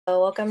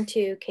Welcome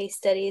to Case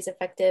Studies,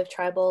 Effective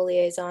Tribal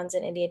Liaisons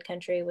in Indian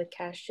Country with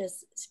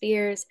Cassius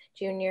Spears,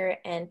 Jr.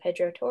 and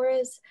Pedro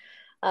Torres.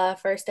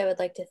 First, I would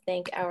like to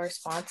thank our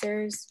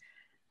sponsors.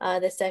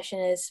 This session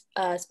is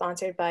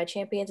sponsored by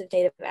Champions of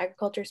Native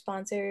Agriculture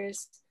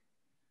sponsors.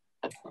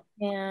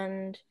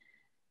 And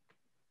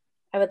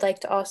I would like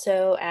to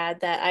also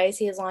add that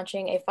IAC is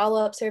launching a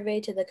follow-up survey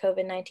to the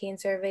COVID-19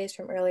 surveys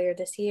from earlier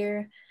this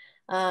year.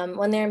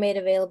 When they're made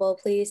available,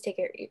 please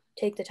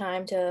take the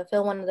time to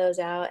fill one of those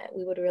out.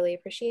 We would really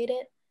appreciate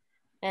it.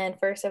 And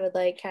first, I would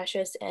like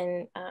Cassius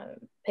and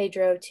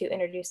Pedro to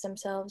introduce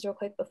themselves real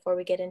quick before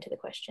we get into the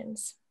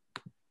questions.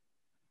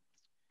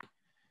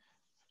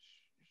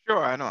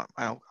 Sure,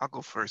 I'll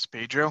go first,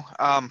 Pedro.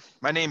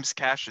 My name is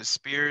Cassius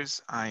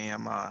Spears. I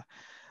am a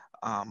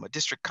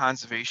district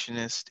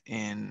conservationist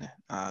in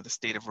the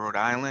state of Rhode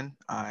Island.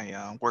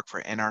 I work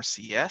for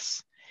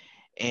NRCS.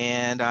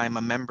 And I'm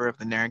a member of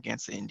the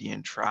Narragansett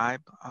Indian tribe,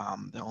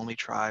 the only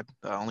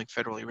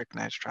federally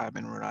recognized tribe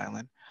in Rhode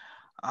Island.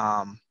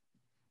 I'm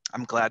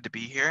glad to be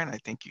here, and I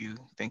thank you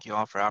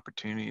all for the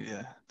opportunity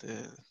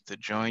to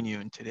join you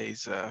in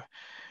today's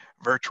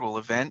virtual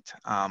event.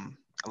 I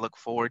look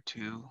forward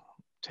to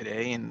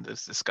today and the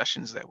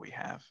discussions that we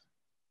have.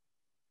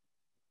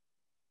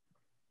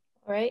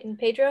 All right, and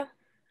Pedro?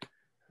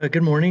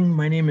 Good morning.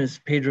 My name is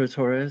Pedro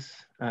Torres.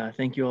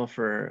 Thank you all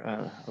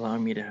for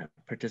allowing me to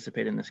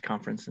participate in this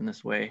conference in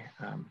this way.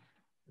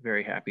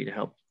 Very happy to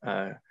help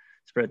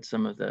spread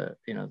some of the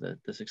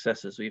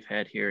successes we've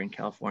had here in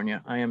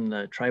California. I am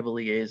the tribal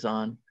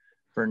liaison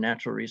for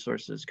Natural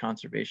Resources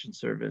Conservation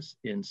Service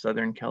in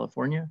Southern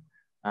California.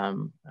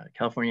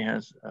 California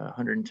has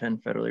 110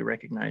 federally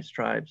recognized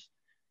tribes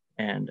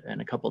and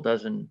a couple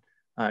dozen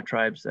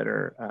tribes that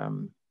are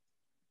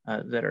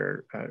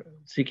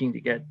seeking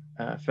to get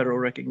federal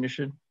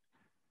recognition.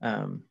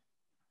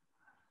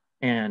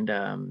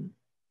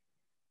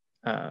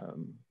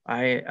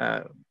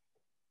 I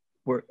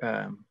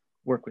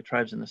work with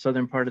tribes in the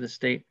southern part of the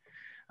state.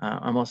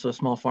 I'm also a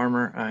small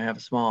farmer. I have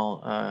a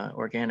small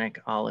organic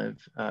olive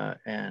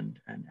and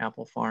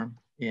apple farm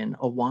in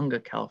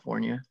Awanga,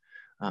 California.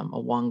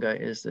 Awanga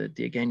is the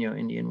Diegueño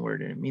Indian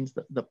word, and it means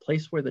the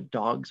place where the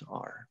dogs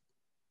are.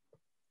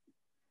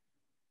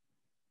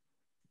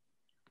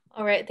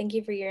 All right, thank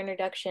you for your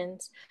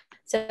introductions.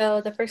 So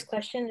the first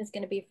question is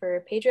going to be for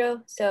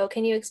Pedro. So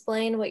can you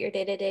explain what your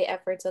day-to-day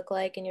efforts look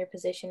like in your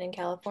position in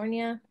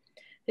California?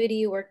 Who do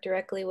you work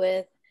directly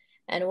with?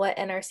 And what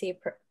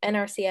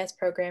NRCS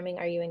programming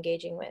are you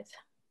engaging with?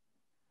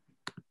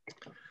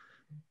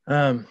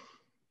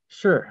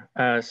 Sure.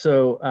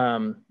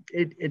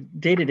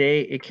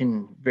 Day-to-day, it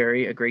can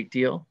vary a great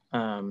deal.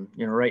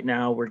 Right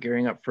now we're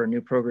gearing up for a new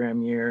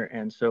program year,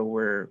 and so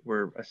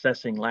we're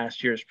assessing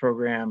last year's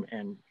program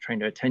and trying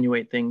to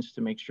attenuate things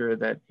to make sure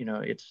that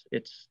it's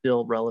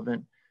still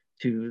relevant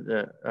to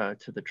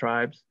the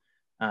tribes,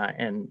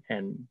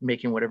 and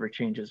making whatever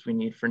changes we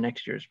need for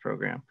next year's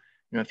program.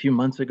 A few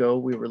months ago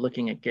we were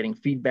looking at getting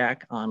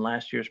feedback on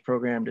last year's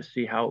program to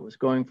see how it was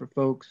going for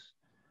folks.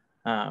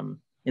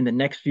 In the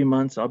next few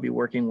months, I'll be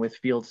working with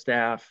field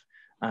staff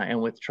and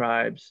with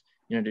tribes,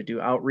 to do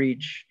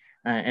outreach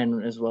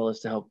and as well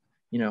as to help,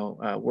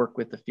 work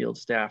with the field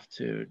staff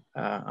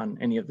on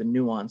any of the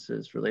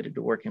nuances related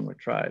to working with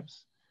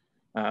tribes.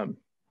 And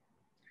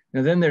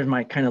then there's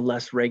my kind of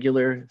less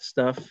regular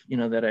stuff,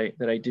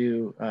 that I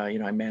do.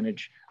 I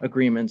manage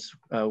agreements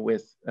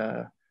with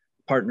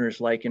partners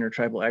like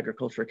Intertribal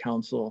Agriculture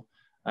Council,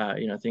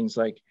 things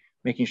like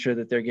making sure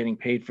that they're getting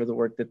paid for the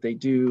work that they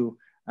do,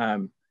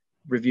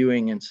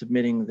 reviewing and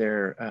submitting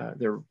their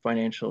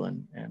financial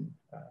and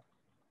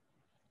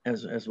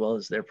as well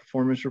as their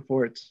performance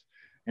reports.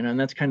 And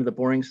that's kind of the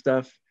boring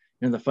stuff.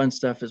 The fun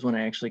stuff is when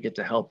I actually get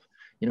to help,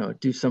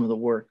 do some of the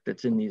work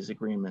that's in these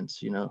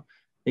agreements,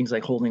 things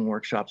like holding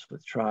workshops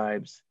with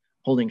tribes,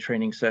 holding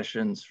training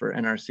sessions for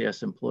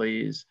NRCS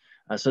employees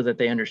so that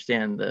they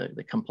understand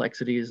the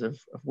complexities of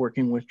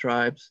working with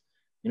tribes,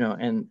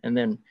 and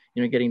then,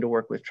 getting to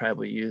work with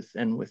tribal youth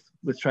and with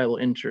tribal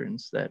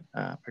interns that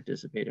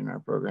participate in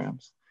our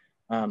programs.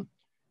 And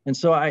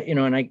so I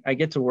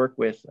get to work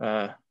with,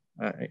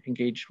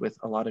 engage with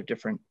a lot of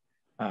different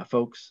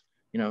folks,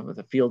 with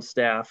the field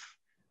staff,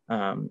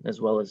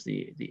 as well as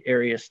the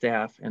area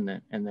staff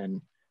and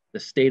then the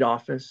state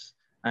office,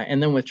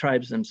 and then with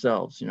tribes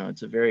themselves.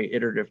 It's a very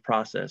iterative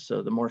process.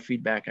 So the more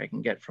feedback I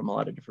can get from a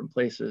lot of different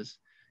places,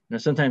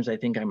 sometimes I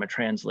think I'm a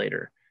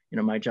translator.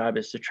 My job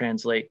is to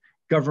translate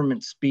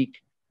government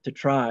speak to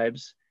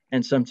tribes,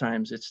 and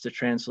sometimes it's to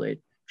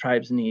translate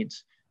tribes'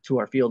 needs to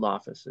our field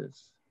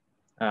offices.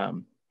 I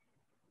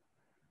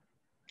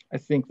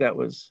think that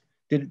was,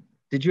 did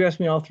you ask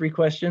me all three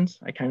questions?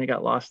 I kind of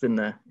got lost in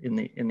the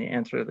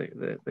answer of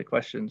the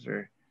questions,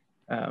 or.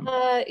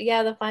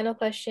 Yeah, the final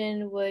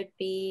question would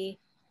be,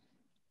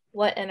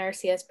 what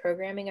NRCS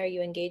programming are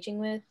you engaging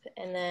with?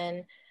 And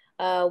then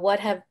what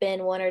have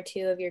been one or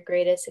two of your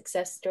greatest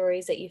success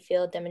stories that you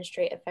feel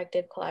demonstrate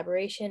effective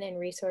collaboration and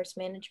resource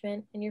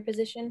management in your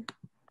position?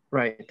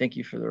 Right, thank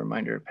you for the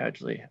reminder,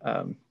 Padgley.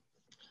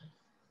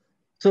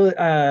 So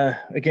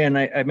again,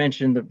 I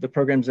mentioned the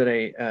programs that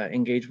I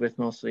engage with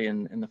mostly,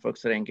 and the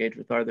folks that I engage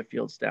with are the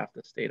field staff,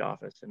 the state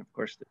office, and of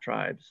course the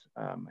tribes.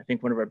 I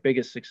think one of our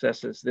biggest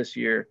successes this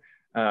year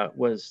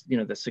was,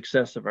 the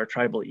success of our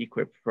tribal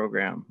equip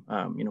program.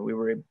 We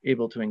were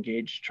able to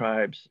engage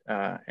tribes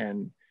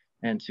and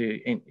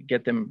to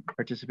get them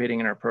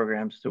participating in our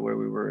programs to where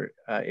we were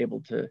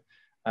able to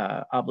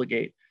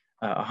obligate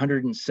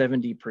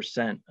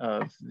 170%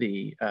 of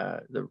the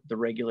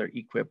regular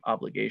equip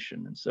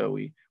obligation. And so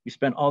we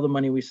spent all the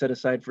money we set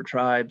aside for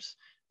tribes.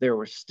 There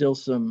was still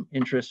some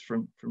interest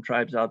from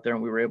tribes out there,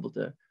 and we were able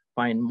to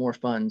find more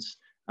funds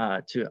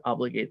to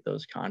obligate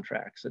those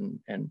contracts.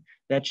 And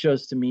that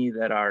shows to me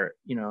that our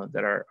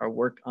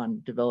work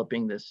on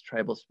developing this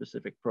tribal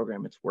specific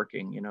program, it's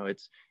working.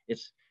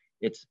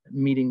 It's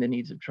meeting the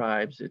needs of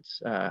tribes. It's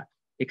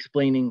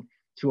explaining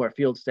to our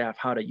field staff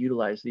how to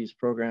utilize these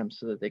programs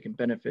so that they can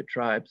benefit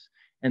tribes,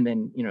 and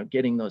then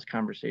getting those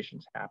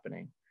conversations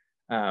happening.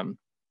 And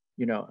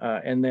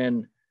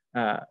then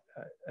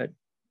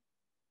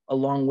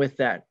along with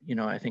that,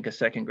 I think a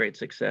second great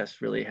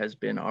success really has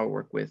been our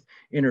work with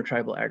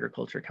Intertribal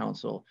Agriculture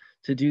Council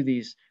to do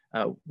these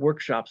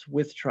workshops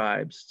with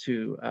tribes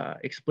to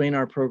explain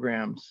our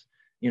programs,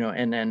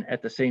 and then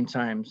at the same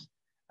time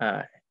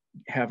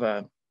have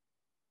a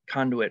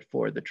conduit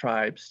for the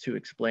tribes to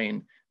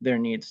explain their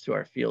needs to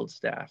our field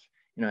staff,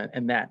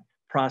 and that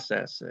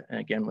process,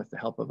 again, with the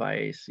help of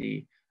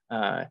IAC,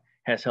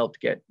 has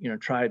helped get,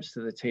 tribes to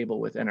the table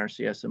with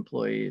NRCS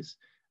employees,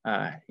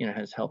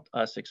 has helped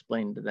us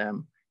explain to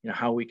them,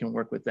 how we can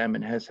work with them,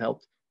 and has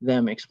helped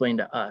them explain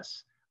to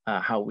us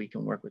how we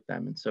can work with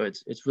them. And so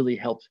it's really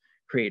helped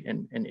create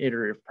an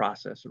iterative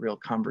process, a real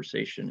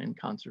conversation in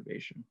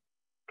conservation.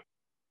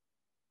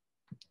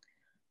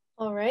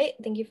 All right,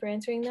 thank you for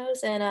answering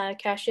those. And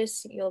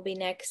Cassius, you'll be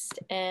next.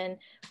 And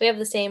we have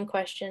the same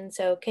question.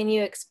 So can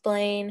you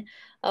explain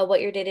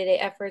what your day-to-day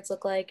efforts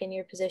look like in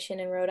your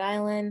position in Rhode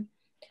Island?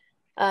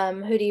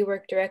 Who do you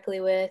work directly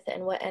with,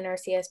 and what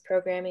NRCS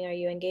programming are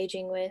you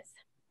engaging with?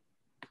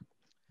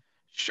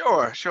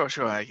 Sure.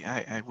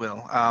 I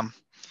will. I'll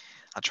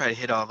try to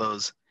hit all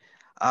those.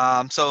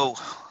 So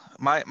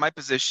my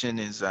position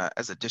is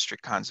as a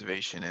district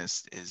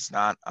conservationist is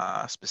not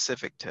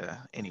specific to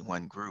any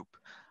one group.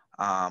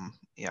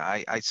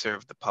 I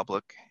serve the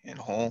public in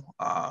whole,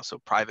 so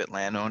private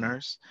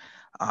landowners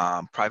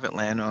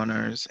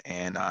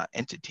and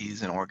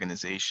entities and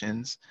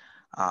organizations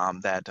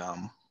that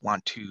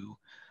want to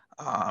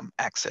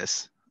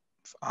access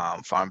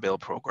farm bill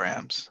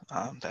programs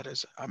that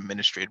is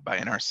administered by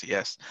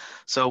NRCS.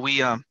 So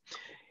we, I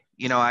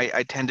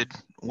tend to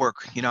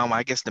work,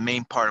 I guess the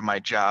main part of my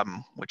job,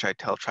 which I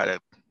try to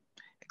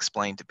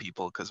explain to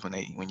people, because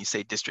when you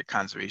say district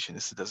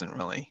conservationist, it doesn't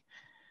really,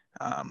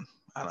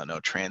 I don't know,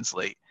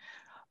 translate.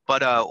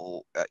 But,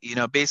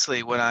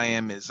 basically what I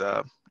am is,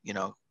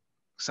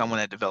 someone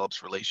that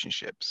develops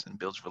relationships and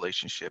builds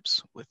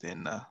relationships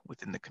within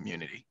the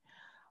community,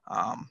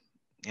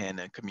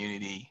 and a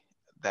community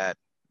that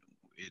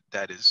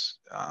is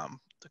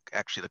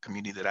actually the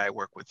community that I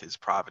work with is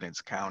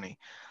Providence County.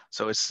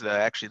 So it's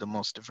actually the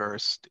most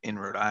diverse in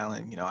Rhode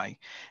Island. I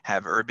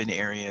have urban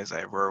areas,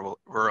 I have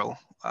rural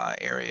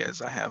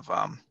areas, I have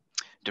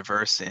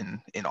diverse in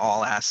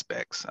all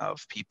aspects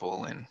of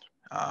people and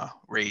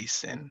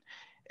race and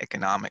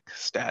economic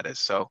status.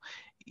 So,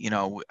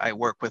 I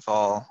work with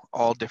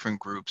all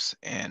different groups,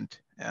 and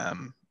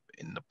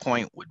the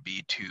point would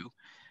be to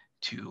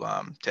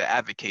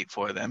advocate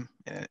for them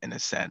in a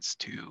sense,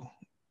 to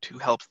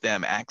help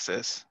them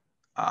access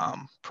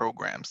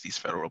programs, these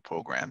federal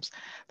programs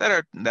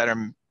that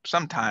are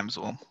sometimes,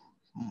 well,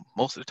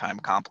 most of the time,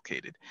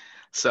 complicated.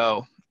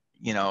 So,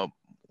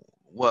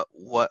 what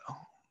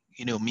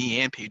me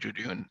and Pedro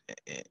do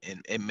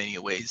in many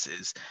ways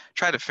is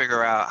try to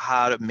figure out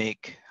how to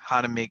make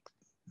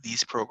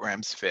these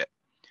programs fit,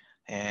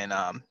 and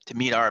to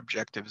meet our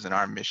objectives and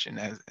our mission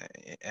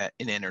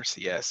in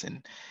NRCS,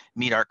 and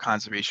meet our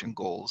conservation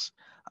goals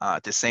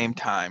at the same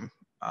time,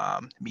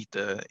 meet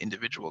the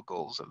individual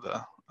goals of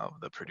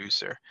the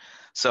producer.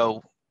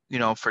 So,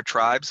 for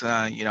tribes,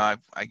 I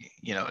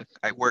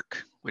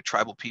work with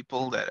tribal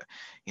people that,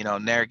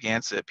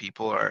 Narragansett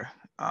people are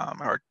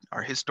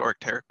our historic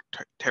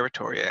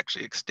territory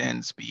actually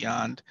extends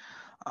beyond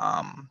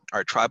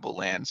our tribal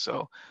land.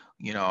 So,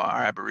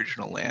 our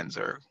Aboriginal lands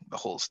are the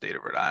whole state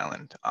of Rhode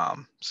Island.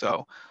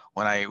 So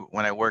when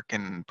I work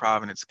in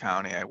Providence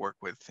County, I work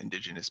with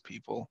Indigenous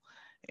people,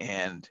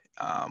 and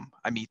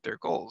I meet their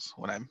goals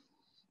when I'm,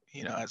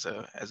 as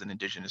an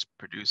Indigenous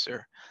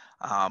producer,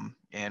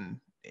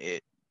 and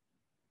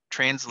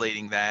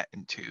translating that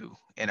into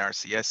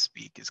NRCS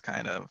speak is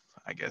kind of,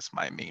 I guess,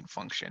 my main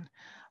function.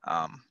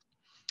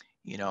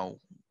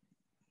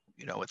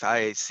 With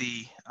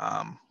IAC,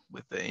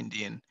 with the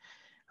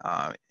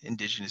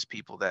Indigenous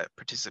people that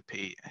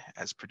participate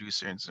as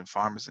producers and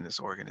farmers in this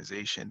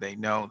organization, they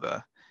know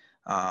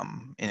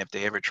and if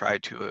they ever try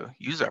to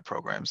use our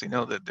programs, they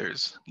know that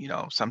there's,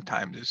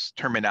 sometimes there's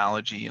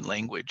terminology and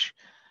language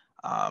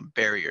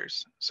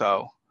barriers.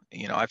 So,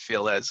 I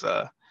feel as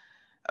a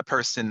a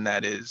person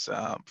that is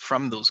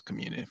from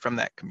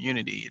that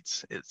community,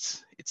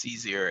 it's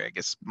easier. I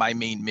guess my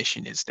main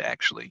mission is to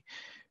actually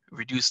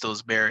reduce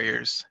those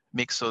barriers,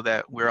 make so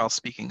that we're all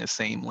speaking the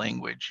same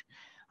language,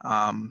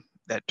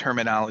 that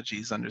terminology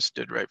is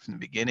understood right from the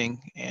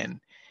beginning, and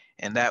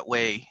that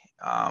way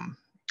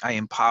I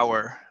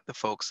empower the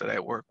folks that I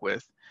work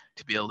with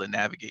to be able to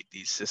navigate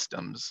these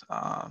systems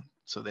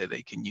so that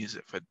they can use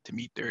it to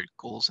meet their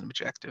goals and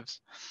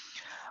objectives.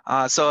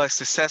 So a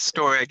success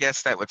story, I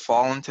guess that would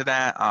fall into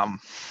that.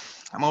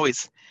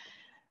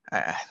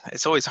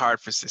 It's always hard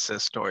for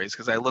success stories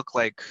because I look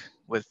like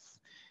with,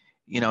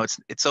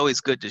 it's always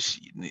good to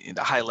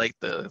highlight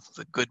the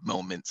good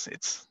moments.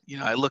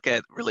 I look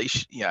at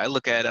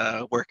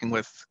working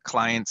with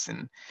clients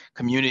and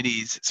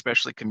communities,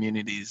 especially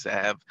communities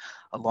that have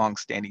a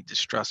long-standing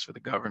distrust for the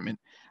government.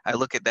 I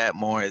look at that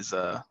more as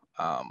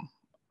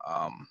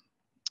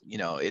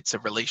it's a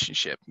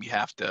relationship. You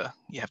have to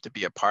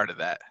be a part of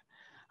that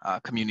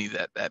community,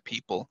 that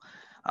people.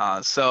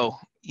 So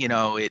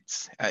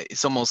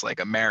it's almost like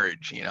a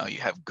marriage. You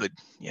have good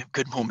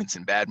moments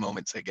and bad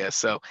moments, I guess.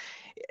 So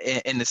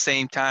in the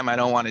same time, I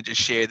don't want to just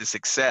share the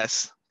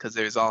success, because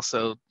there's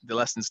also the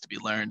lessons to be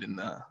learned in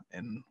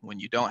when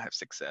you don't have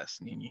success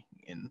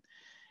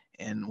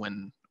and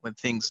when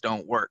things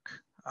don't work.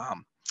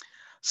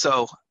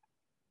 So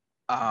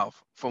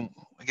from,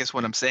 I guess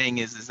what I'm saying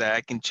is that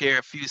I can share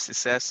a few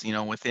success,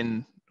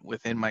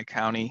 within my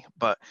county,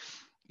 but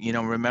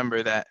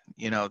remember that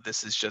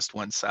this is just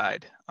one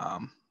side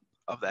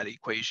of that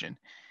equation,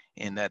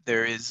 and that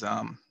there is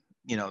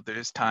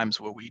there's times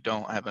where we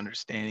don't have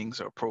understandings,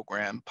 or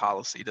program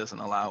policy doesn't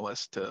allow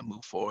us to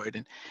move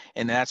forward,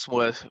 and that's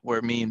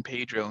where me and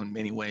Pedro in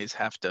many ways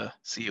have to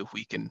see if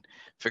we can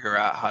figure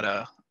out how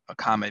to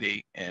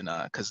accommodate, and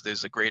because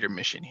there's a greater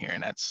mission here,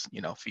 and that's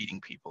feeding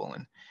people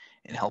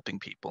and helping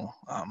people.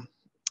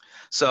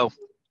 So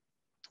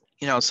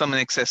some of the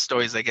success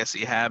stories I guess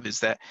you have is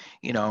that,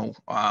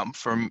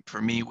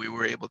 for me, we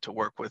were able to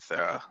work with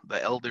the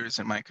elders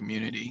in my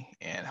community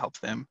and help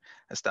them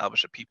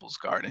establish a people's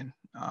garden,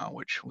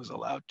 which was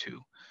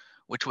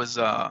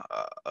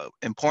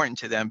important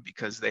to them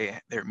because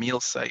their meal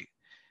site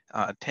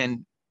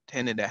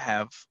tended to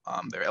have,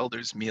 their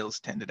elders' meals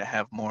tended to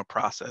have more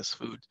processed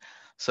food.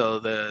 So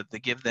to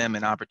give them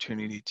an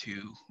opportunity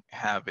to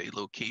have a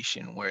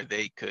location where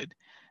they could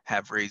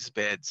have raised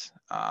beds,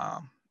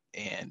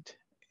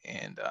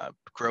 and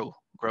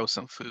grow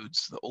some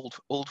foods, the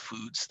old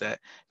foods that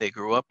they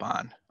grew up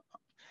on,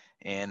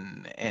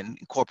 and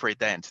incorporate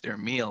that into their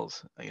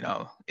meals.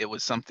 It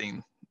was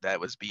something that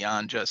was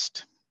beyond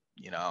just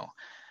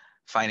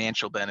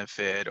financial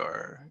benefit,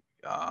 or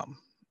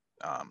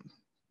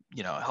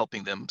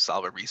helping them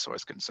solve a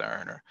resource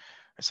concern, or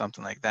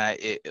something like that.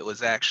 It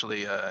was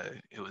actually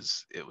it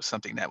was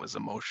something that was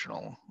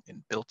emotional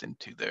and built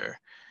into their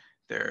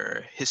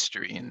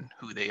history and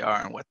who they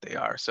are and what they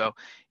are. So,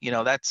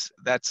 that's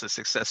a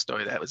success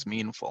story that was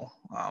meaningful.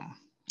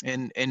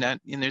 And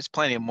there's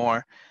plenty of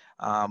more.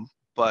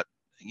 But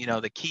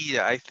the key,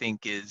 I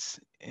think, is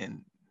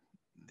in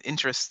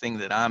interesting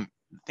that I'm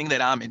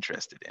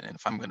interested in. And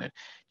if I'm going to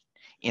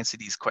answer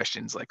these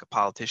questions like a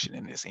politician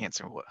and just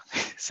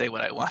say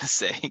what I want to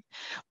say.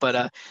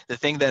 But the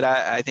thing that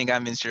I think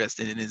I'm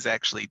interested in is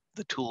actually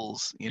the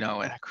tools,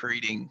 and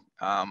creating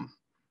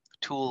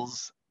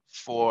tools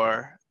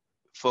for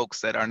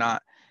folks that are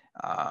not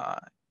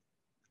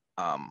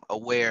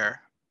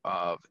aware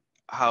of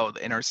how the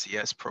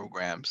NRCS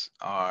programs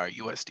or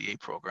USDA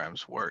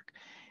programs work,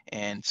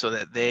 and so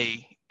that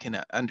they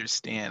can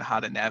understand how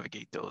to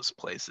navigate those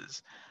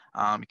places.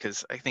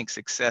 Because I think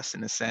success,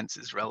 in a sense,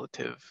 is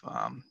relative.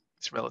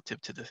 It's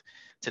relative to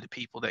the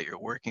people that you're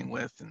working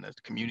with and the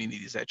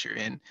communities that you're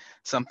in.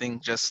 Something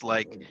just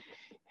like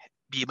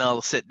being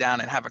able to sit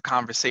down and have a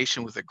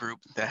conversation with a group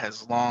that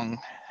has long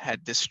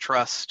had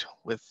distrust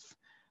with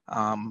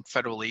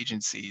federal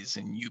agencies,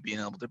 and you being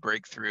able to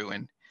break through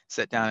and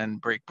sit down and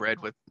break bread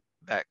with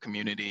that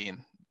community and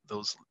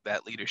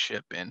that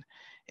leadership and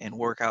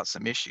work out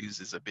some issues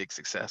is a big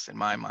success in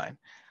my mind.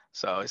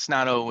 So it's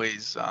not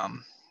always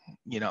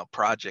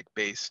project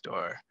based,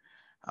 or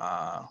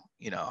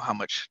how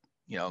much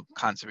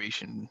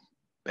conservation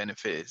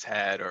benefit is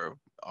had, or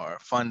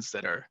funds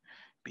that are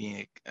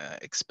being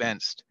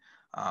expensed.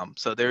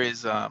 So there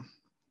is, I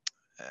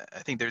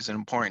think there's an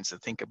importance to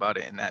think about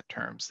it in that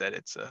terms, that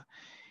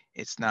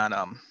it's not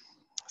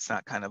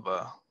kind of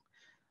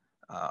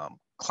a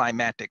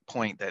climatic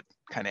point that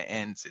kind of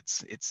ends.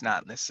 It's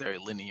not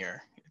necessarily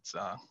linear. It's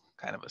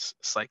kind of a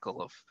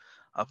cycle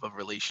of a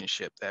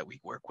relationship that we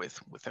work with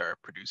our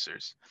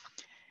producers.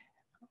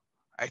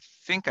 I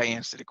think I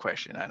answered the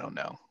question. I don't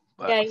know.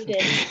 But... Yeah, you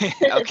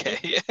did.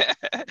 Okay.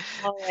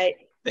 All right.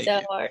 Thank so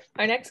you.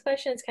 our next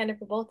question is kind of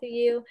for both of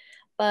you,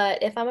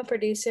 but if I'm a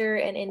producer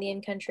in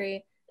Indian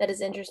country that is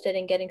interested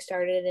in getting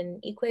started in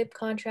an EQAPE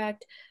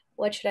contract,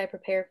 what should I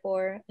prepare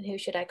for, and who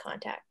should I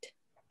contact?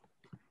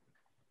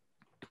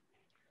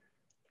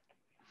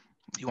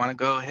 You want to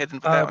go ahead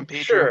and put that one,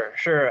 Pedro?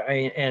 Sure.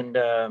 I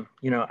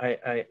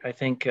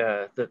think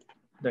that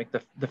like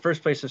the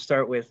first place to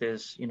start with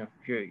is,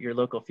 your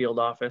local field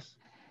office.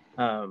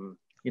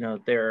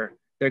 They're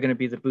going to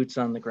be the boots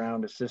on the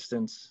ground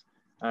assistants.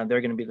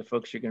 They're going to be the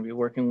folks you're going to be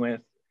working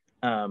with.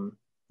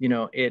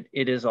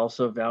 It is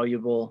also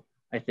valuable,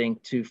 I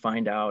think, to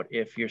find out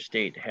if your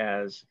state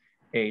has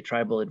a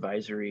tribal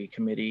advisory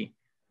committee.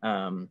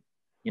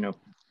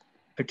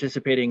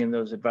 Participating in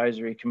those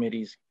advisory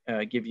committees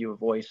give you a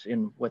voice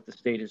in what the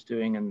state is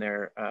doing and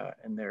their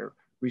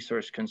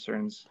resource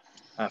concerns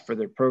for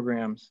their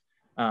programs.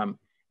 And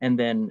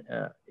then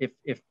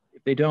if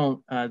they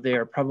don't, they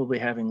are probably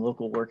having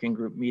local working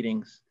group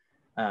meetings.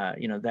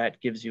 That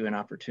gives you an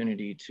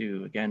opportunity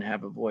to, again,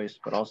 have a voice,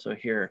 but also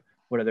hear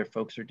what other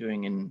folks are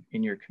doing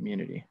in your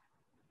community.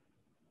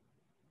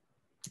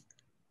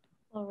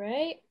 All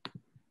right.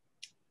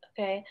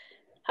 Okay.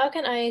 How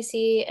can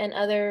IAC and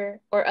other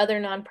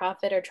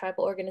nonprofit or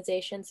tribal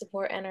organizations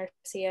support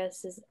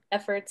NRCS's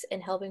efforts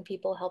in helping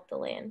people help the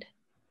land?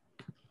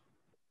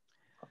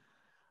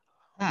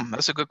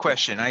 That's a good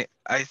question. I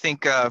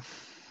think I'll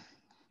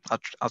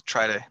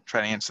try to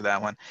answer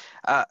that one.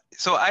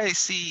 So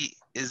IAC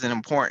is an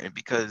important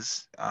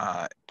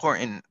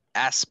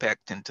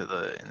aspect into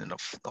the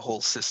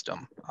whole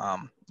system.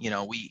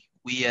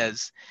 We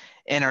as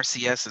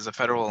NRCS as a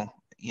federal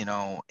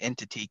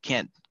entity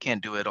can't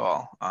do it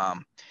all.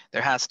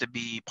 There has to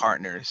be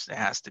partners. There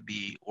has to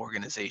be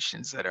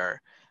organizations that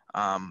are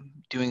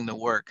doing the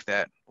work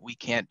that we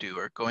can't do,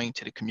 or going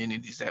to the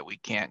communities that we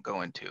can't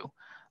go into,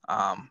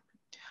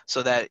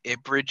 so that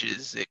it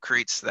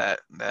creates that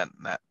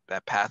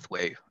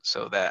pathway,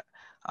 so that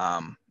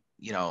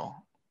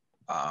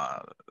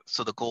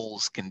so the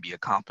goals can be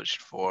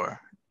accomplished for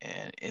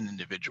an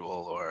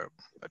individual or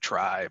a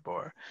tribe.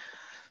 Or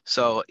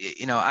so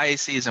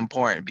IAC is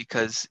important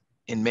because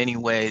in many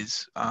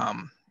ways,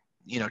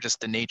 just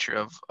the nature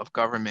of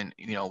government,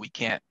 we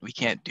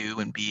can't do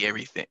and be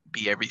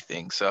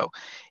everything. So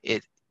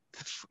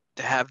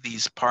to have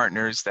these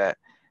partners that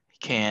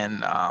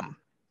can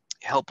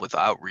help with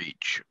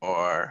outreach,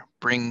 or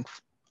bring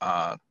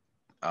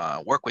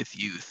work with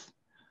youth,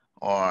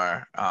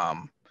 or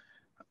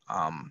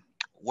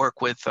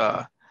work with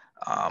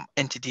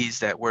entities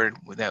that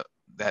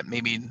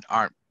maybe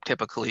aren't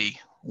typically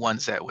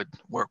ones that would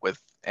work with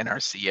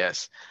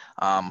NRCS,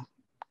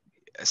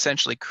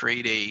 essentially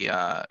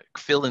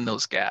fill in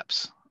those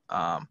gaps.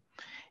 And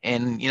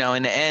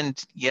in the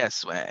end,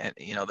 yes,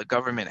 the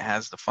government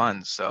has the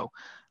funds, so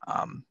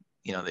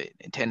the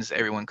intends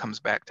everyone comes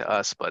back to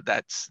us, but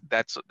that's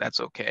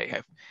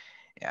okay.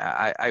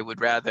 I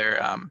would rather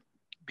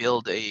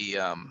build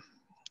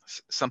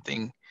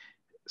something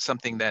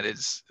that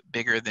is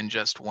bigger than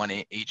just one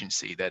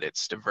agency, that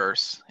it's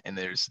diverse and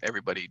there's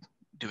everybody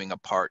doing a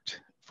part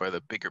for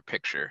the bigger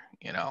picture.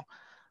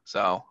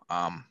 So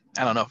I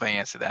don't know if I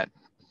answered that,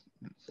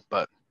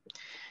 but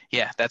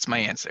yeah, that's my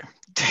answer.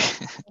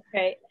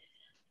 Okay,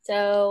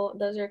 so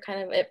those are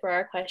kind of it for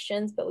our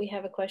questions, but we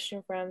have a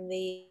question from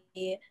the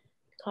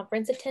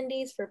conference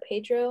attendees for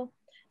Pedro.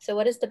 So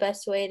what is the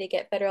best way to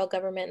get federal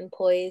government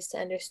employees to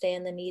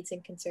understand the needs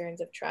and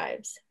concerns of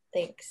tribes?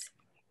 Thanks.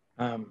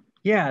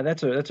 Yeah,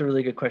 that's a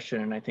really good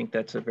question. And I think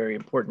that's a very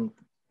important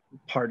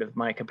part of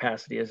my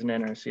capacity as an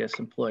NRCS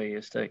employee,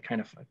 is to kind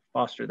of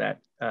foster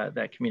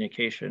that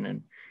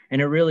communication.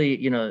 And it really,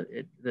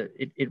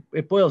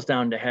 it boils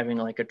down to having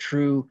like a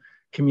true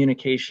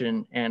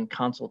communication and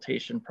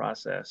consultation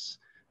process,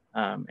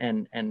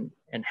 and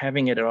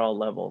having it at all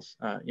levels.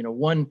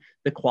 One,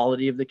 the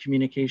quality of the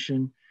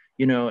communication.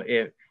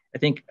 I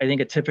think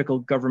a typical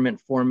government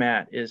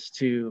format is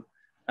to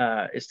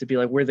be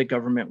like, we're the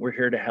government, we're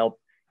here to help.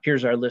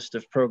 Here's our list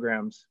of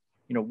programs.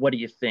 What do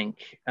you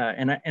think?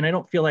 And I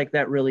don't feel like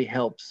that really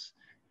helps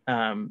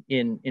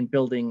in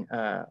building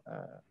a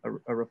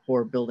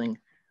rapport, building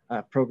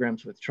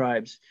programs with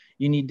tribes.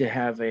 You need to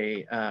have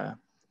a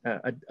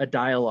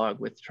dialogue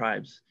with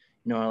tribes.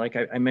 Like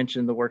I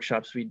mentioned, the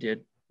workshops we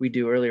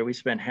do earlier, we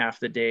spent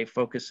half the day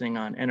focusing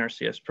on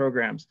NRCS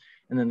programs,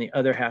 and then the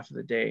other half of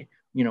the day,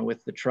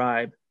 with the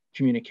tribe,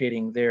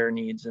 communicating their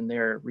needs and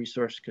their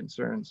resource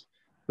concerns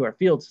to our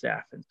field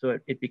staff. And so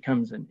it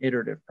becomes an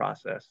iterative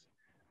process.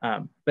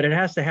 But it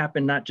has to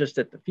happen not just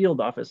at the field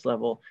office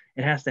level,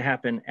 it has to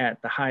happen at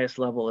the highest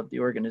level of the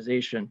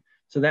organization,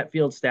 so that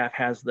field staff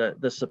has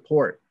the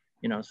support,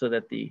 so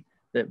that the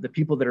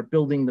people that are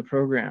building the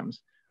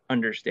programs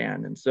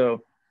understand. And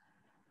so,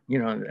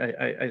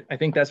 I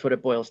think that's what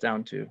it boils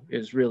down to,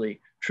 is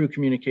really true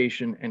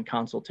communication and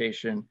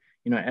consultation,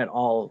 at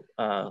all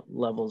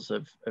levels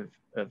of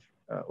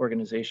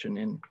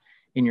organization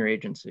in your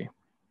agency.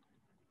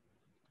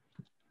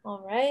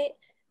 All right.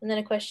 And then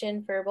a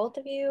question for both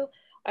of you.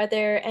 Are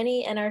there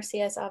any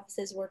NRCS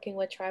offices working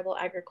with tribal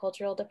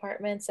agricultural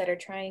departments that are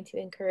trying to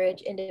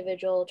encourage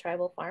individual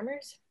tribal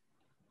farmers?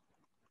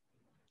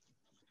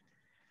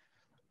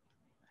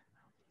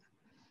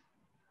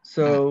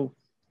 So,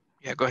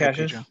 yeah, go ahead,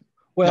 Cassius. Pedro.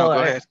 Well, no,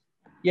 go ahead.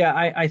 Yeah,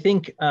 I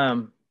think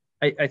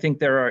I think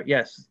there are,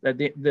 yes.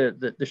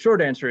 The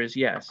short answer is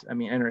yes. I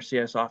mean,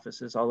 NRCS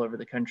offices all over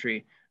the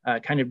country,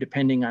 kind of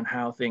depending on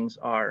how things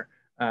are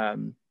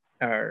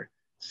are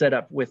set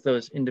up with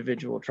those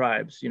individual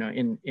tribes. You know,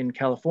 in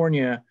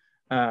California,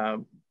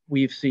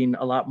 we've seen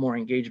a lot more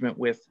engagement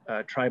with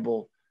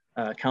tribal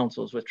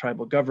councils, with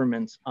tribal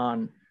governments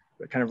on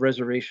kind of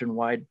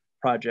reservation-wide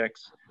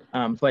projects.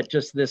 But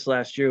just this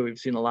last year, we've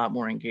seen a lot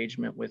more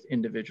engagement with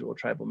individual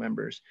tribal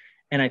members.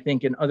 And I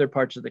think in other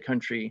parts of the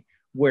country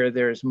where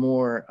there's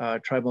more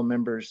tribal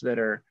members that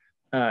are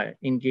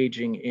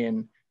engaging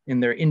in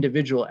their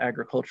individual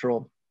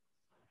agricultural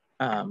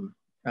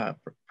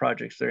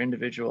projects, their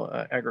individual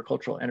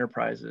agricultural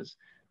enterprises,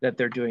 that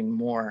they're doing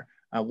more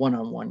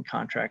one-on-one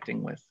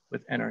contracting with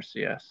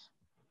NRCS.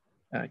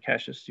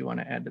 Cassius, do you want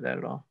to add to that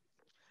at all?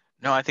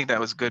 No, I think that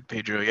was good,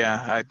 Pedro.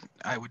 Yeah,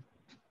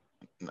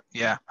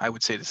 I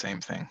would say the same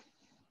thing.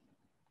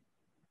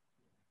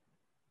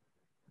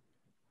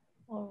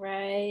 All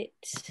right,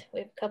 we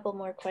have a couple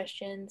more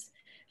questions.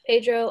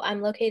 Pedro,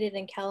 I'm located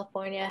in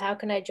California. How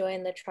can I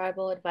join the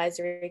Tribal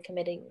Advisory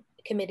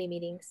Committee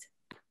meetings?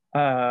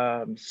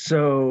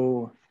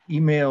 So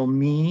email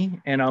me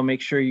and I'll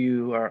make sure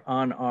you are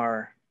on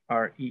our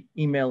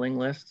emailing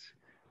list.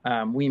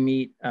 We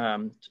meet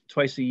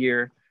twice a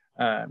year.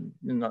 And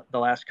the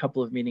last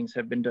couple of meetings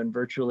have been done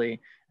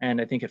virtually. And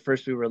I think at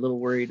first we were a little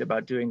worried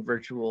about doing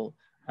virtual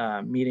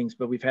meetings,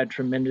 but we've had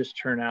tremendous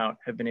turnout,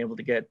 have been able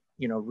to get,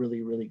 you know,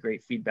 really, really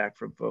great feedback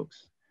from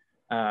folks.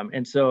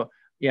 And so,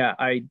 yeah,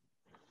 I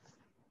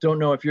don't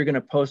know if you're going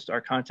to post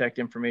our contact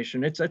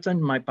information. It's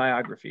on my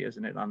biography,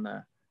 isn't it, on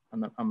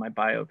my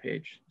bio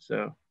page?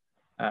 So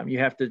you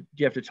have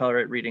to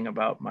tolerate reading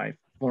about my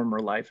former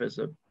life as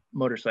a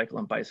motorcycle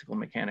and bicycle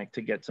mechanic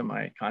to get to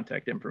my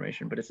contact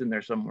information, but it's in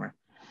there somewhere.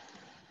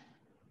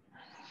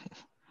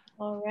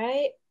 All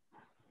right.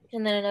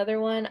 And then another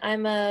one,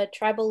 I'm a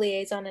tribal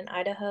liaison in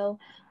Idaho.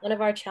 One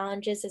of our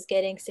challenges is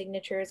getting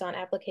signatures on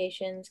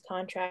applications,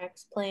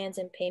 contracts, plans,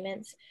 and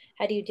payments.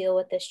 How do you deal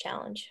with this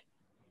challenge?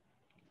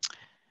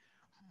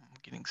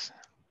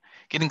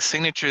 Getting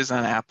signatures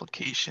on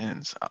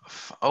applications.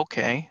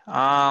 Okay.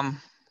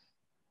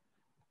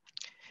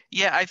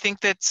 Yeah, I think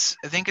it's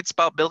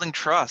about building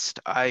trust.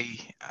 I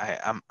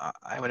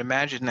would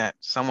imagine that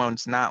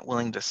someone's not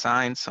willing to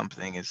sign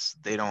something is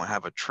they don't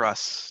have a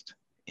trust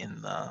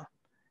in the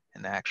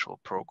actual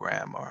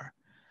program or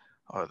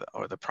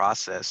the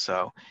process.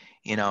 So,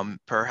 you know,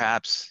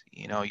 perhaps,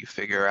 you know, you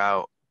figure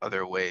out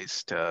other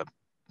ways to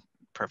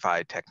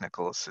provide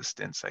technical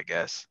assistance, I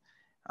guess,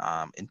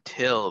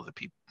 until the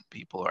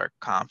people are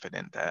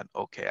confident that,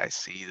 okay, I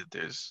see that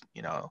there's,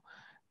 you know,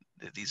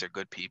 that these are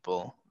good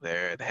people.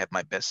 They have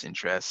my best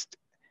interest,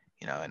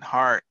 you know, in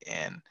heart,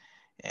 and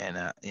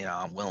you know,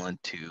 I'm willing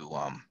to,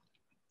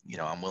 you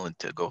know,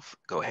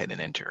 go ahead and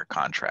enter a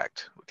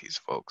contract with these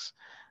folks.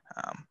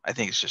 I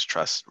think it's just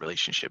trust,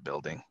 relationship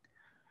building.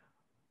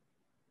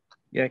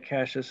 Yeah,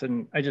 Cassius,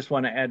 and I just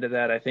want to add to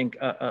that. I think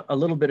a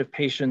little bit of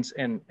patience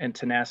and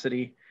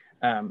tenacity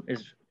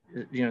is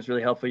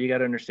really helpful. You got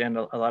to understand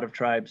a lot of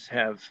tribes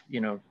have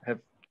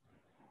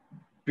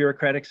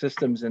bureaucratic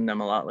systems in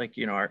them, a lot like,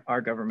 you know,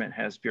 our government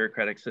has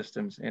bureaucratic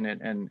systems in it,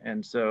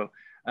 and so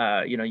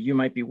you know, you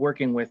might be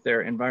working with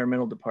their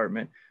environmental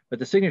department, but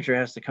the signature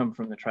has to come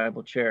from the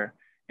tribal chair,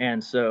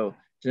 and so,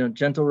 you know,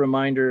 gentle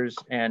reminders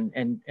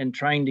and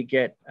trying to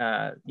get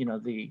you know,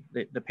 the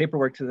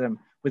paperwork to them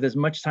with as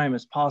much time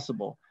as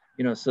possible,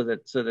 you know, so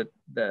that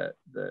the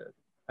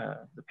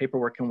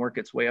paperwork can work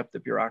its way up the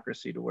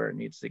bureaucracy to where it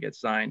needs to get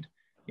signed.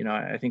 You know,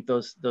 I think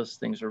those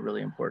things are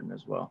really important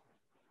as well.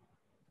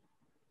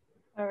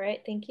 All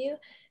right, thank you.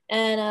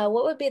 And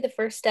what would be the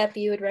first step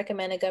you would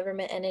recommend a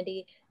government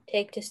entity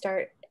take to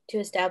start to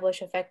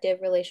establish effective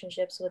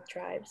relationships with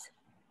tribes?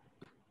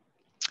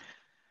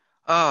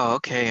 Oh,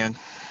 okay.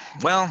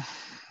 Well,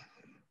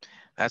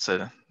 that's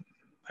a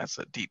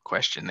deep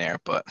question there,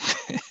 but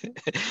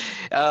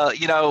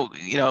you know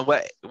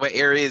what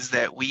areas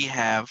that we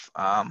have,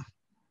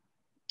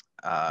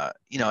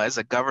 you know, as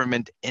a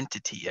government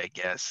entity, I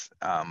guess,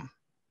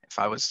 if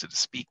I was to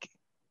speak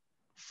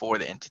for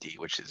the entity,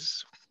 which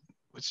is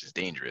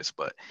dangerous,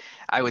 but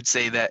I would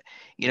say that,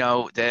 you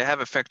know, to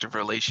have effective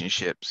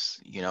relationships,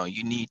 you know,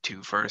 you need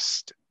to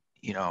first,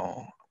 you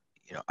know,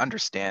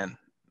 understand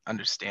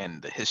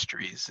the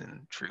histories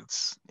and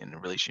truths in the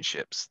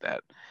relationships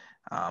that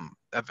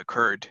have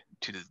occurred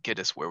to get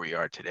us where we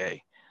are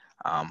today.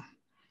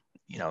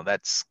 You know,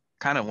 that's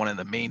kind of one of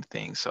the main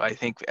things. So I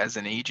think as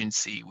an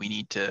agency, we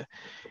need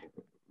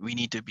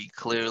to be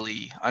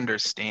clearly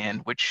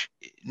understand, which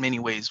in many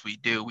ways we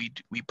do.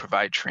 We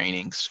provide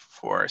trainings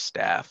for our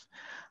staff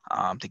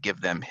to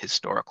give them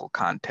historical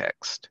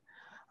context,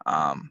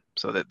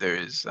 so that there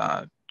is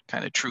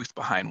kind of truth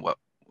behind what,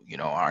 you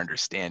know, our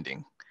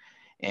understanding.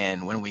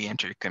 And when we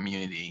enter a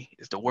community,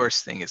 is the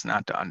worst thing is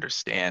not to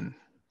understand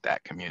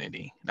that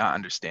community, not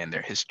understand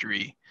their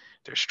history,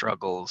 their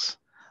struggles,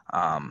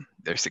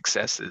 their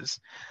successes.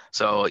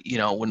 So, you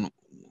know, when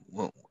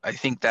I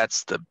think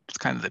that's the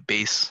kind of the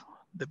base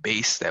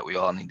that we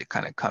all need to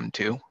kind of come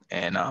to.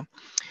 And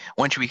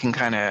once we can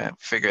kind of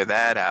figure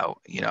that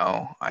out, you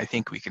know, I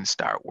think we can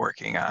start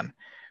working on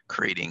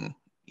creating,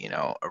 you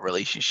know, a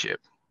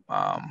relationship,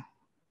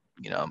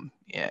 Yeah,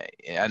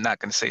 I'm not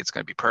going to say it's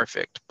going to be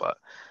perfect, but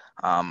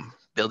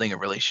building a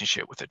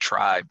relationship with a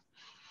tribe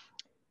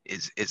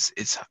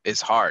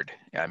is hard.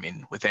 I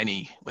mean, with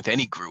any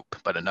group,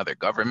 but another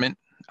government,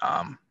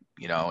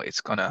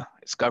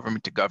 it's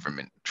government to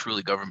government,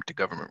 truly government to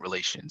government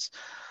relations.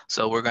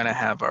 So we're going to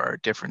have our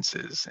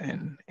differences,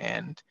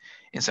 and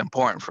it's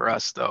important for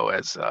us, though,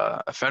 as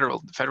a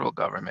federal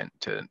government,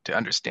 to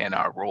understand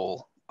our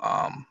role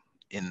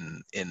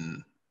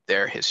in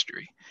their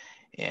history,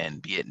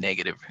 and be it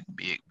negative,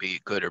 be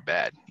it good or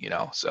bad,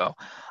 So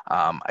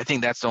I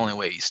think that's the only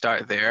way. You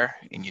start there,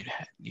 and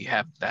you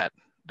have that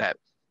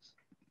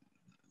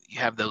you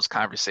have those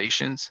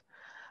conversations,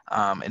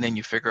 and then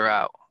you figure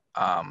out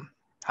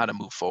how to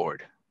move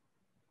forward.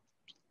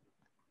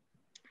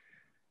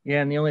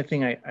 Yeah, and the only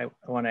thing I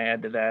want to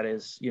add to that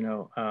is,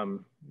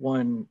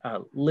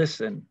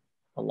 listen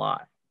a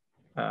lot.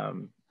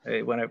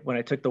 When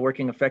I took the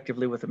Working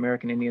Effectively with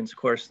American Indians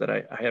course that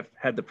I have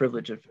had the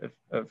privilege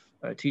of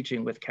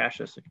teaching with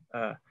Cassius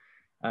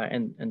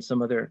and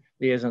some other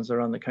liaisons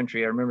around the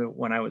country, I remember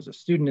when I was a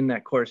student in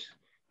that course,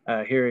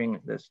 hearing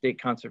the state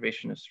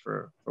conservationist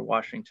for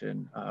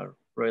Washington,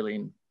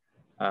 Roylene,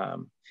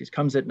 she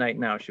comes at night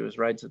now. She was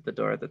rides at the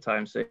door at the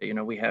time, say,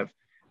 we have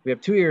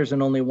 2 ears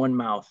and only 1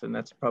 mouth, and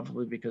that's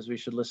probably because we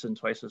should listen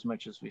twice as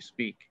much as we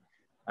speak.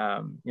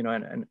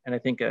 And I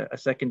think a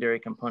secondary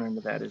component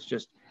of that is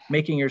just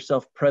making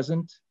yourself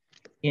present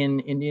in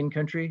Indian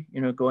country.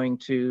 Going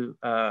to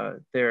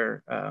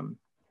their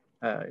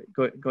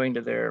going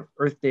to their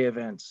Earth Day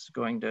events,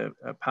 going to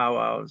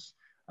powwows,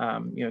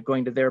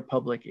 going to their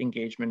public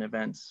engagement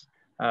events.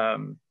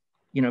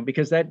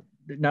 Because that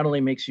not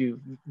only makes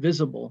you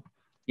visible,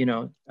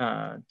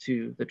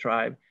 to the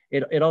tribe,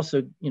 it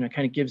also,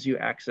 kind of gives you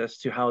access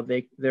to how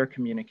they're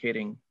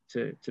communicating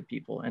to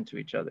people and to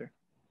each other.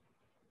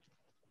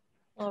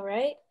 All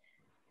right.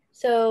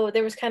 So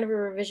there was kind of a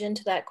revision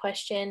to that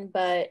question,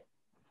 but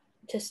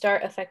to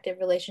start effective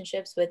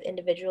relationships with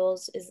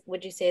individuals,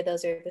 would you say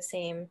those are the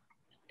same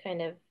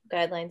kind of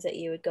guidelines that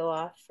you would go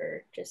off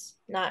for, just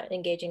not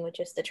engaging with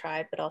just the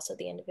tribe, but also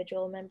the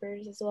individual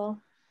members as well?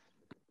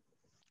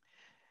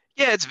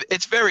 Yeah,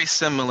 it's very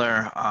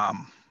similar.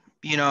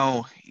 You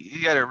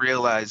got to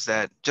realize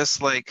that,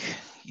 just like,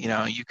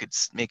 you could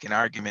make an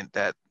argument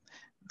that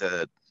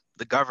the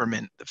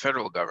government, the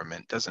federal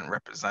government, doesn't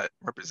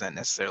represent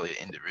necessarily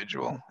an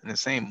individual. In the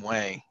same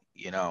way,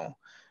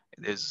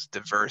 there's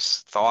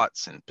diverse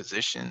thoughts and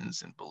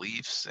positions and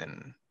beliefs,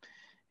 and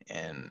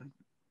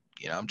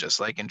just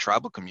like in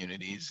tribal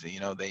communities,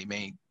 they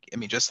may,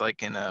 just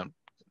like in a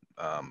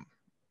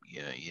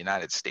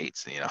United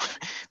States,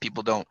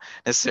 people don't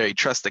necessarily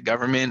trust the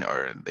government,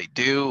 or they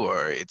do,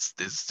 or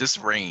there's this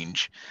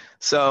range.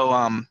 So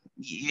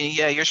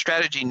yeah, your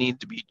strategy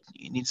needs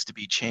to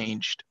be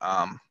changed.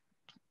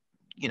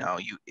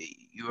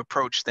 You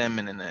approach them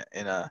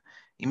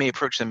you may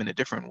approach them in a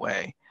different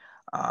way,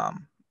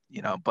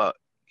 but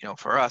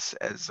for us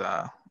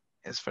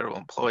as federal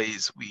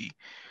employees,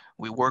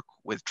 we work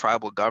with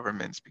tribal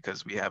governments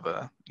because we have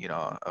a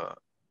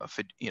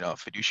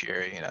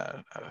fiduciary and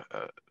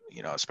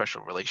a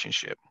special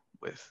relationship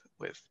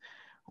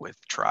with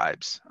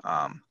tribes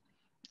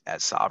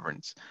as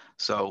sovereigns.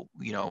 So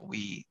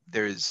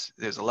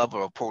there's a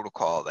level of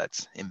protocol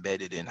that's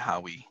embedded in how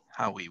we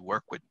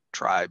work with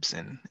tribes,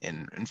 and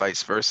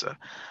vice versa.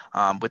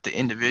 With the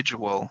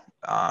individual,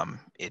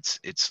 it's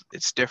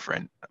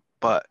different,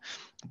 but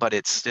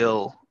it's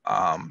still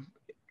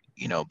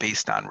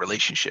based on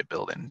relationship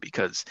building,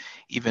 because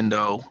even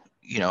though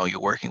you're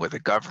working with a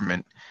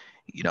government,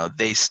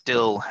 they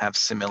still have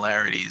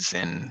similarities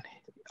in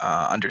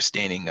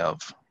understanding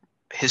of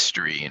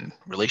history and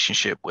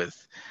relationship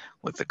with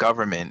the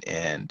government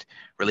and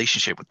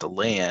relationship with the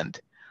land.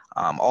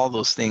 All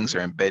those things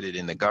are embedded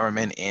in the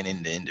government and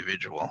in the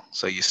individual.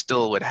 So you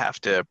still would have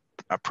to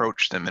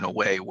approach them in a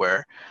way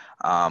where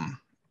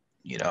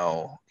you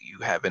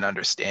have an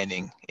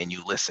understanding and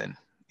you listen.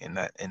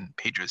 And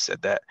Pedro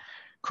said that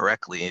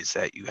correctly, is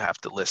that you have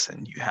to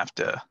listen. You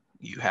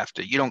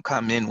don't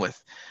come in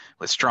with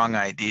strong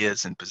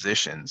ideas and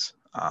positions.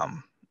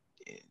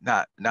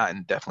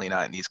 Definitely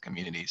not in these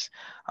communities.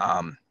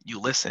 You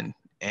listen,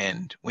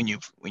 and when you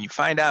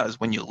find out is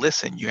when you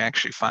listen, you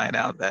actually find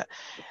out that,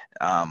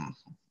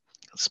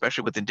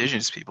 especially with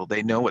indigenous people,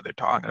 they know what they're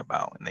talking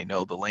about, and they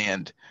know the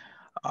land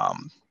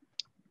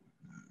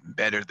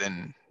better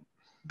than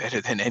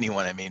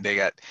anyone. I mean, they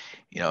got,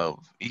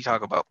 you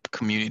talk about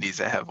communities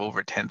that have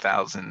over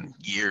 10,000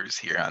 years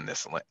here on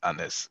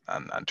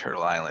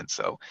Turtle Island.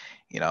 So,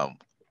 a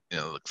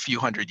few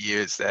hundred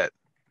years that,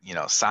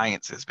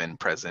 science has been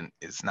present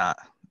is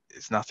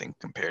nothing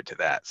compared to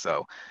that.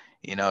 So,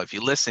 if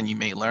you listen, you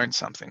may learn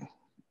something,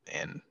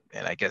 and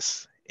I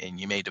guess, and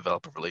you may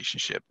develop a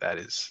relationship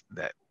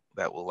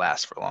that will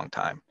last for a long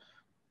time.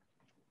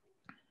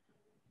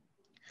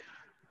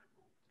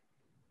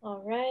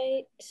 All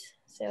right.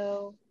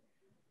 So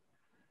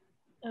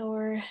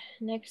our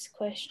next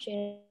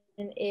question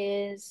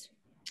is,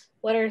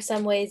 what are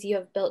some ways you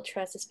have built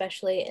trust,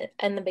 especially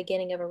in the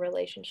beginning of a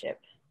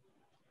relationship?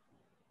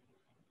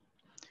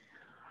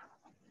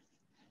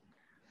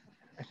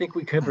 think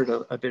we covered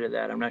a bit of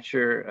that. I'm not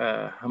sure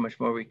how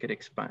much more we could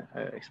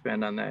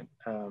expand on that.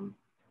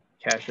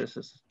 Cassius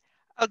is.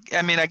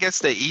 I mean, I guess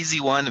the easy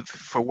one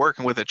for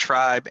working with a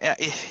tribe,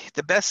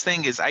 the best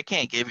thing is I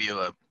can't give you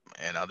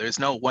there's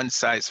no one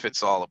size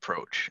fits all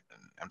approach.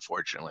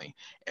 Unfortunately,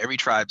 every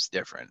tribe's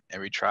different.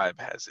 Every tribe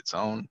has its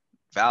own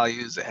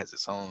values. It has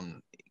its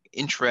own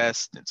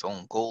interests, its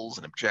own goals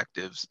and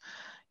objectives.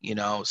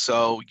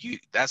 So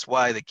that's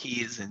why the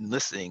key is in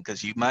listening,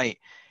 because you might,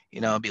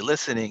 be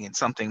listening and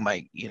something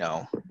might, you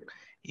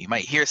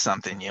might hear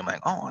something. You're like,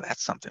 oh,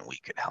 that's something we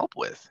could help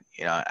with.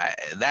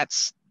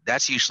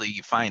 That's usually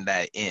you find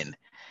that in.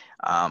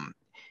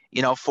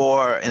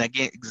 For an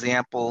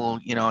example,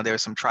 there are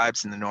some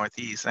tribes in the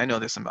Northeast. I know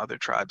there's some other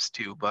tribes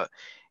too, but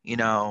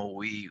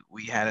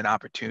we had an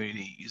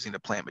opportunity using the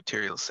Plant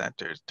Materials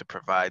Center to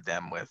provide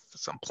them with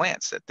some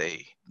plants that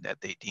they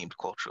deemed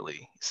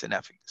culturally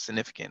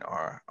significant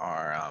or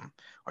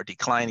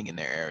declining in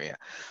their area.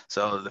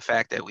 So the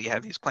fact that we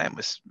have these plant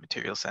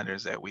material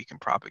centers that we can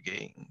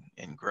propagate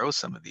and grow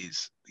some of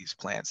these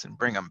plants and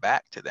bring them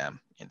back to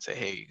them and say,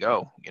 here you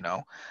go,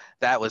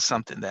 that was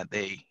something that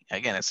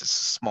again,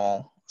 it's a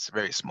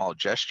very small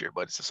gesture,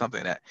 but it's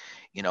something that,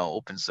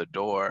 opens the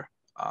door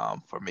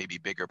for maybe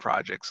bigger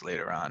projects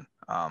later on.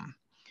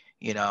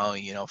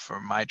 For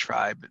my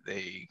tribe,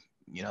 they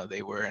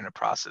were in a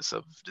process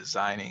of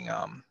designing,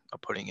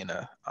 putting in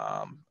a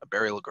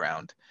burial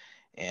ground,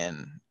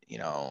 and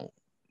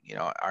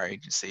our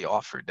agency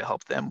offered to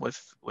help them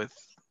with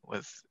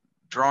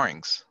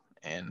drawings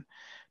and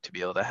to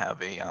be able to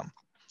have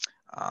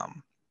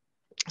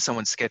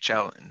someone sketch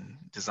out and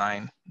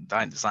design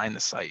the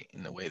site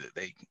in the way that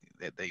they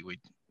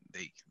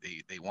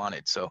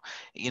wanted. So,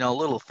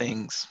 little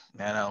things,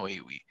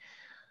 we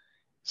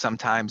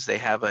sometimes they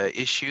have an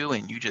issue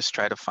and you just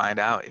try to find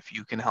out if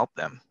you can help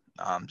them.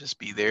 Just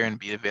be there and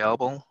be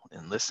available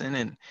and listen.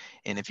 And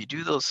if you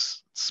do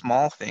those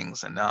small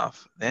things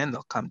enough, then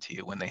they'll come to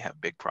you when they have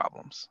big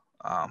problems.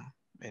 And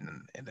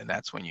then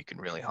that's when you can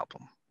really help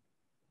them.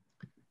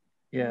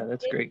 Yeah,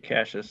 that's great,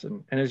 Cassius.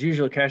 And as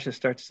usual, Cassius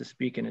starts to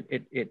speak and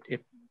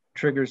it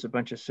triggers a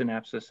bunch of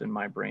synapses in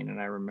my brain, and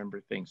I remember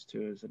things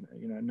too.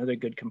 Another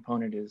good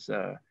component is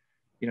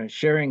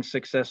sharing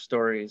success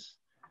stories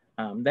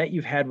that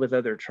you've had with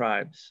other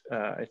tribes.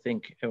 I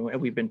think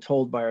we've been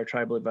told by our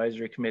tribal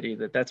advisory committee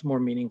that that's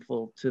more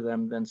meaningful to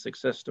them than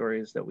success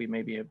stories that we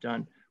maybe have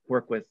done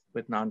work with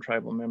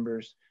non-tribal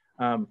members.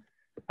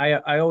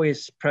 I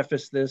always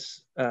preface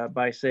this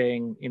by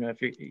saying,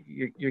 if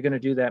you're going to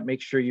do that,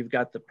 make sure you've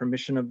got the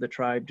permission of the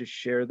tribe to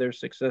share their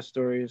success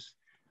stories.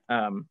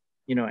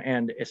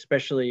 And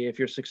especially if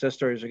your success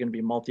stories are going to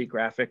be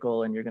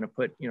multi-graphical and you're going to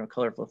put,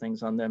 colorful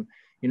things on them,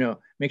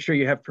 make sure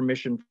you have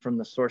permission from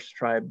the source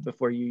tribe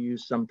before you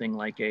use something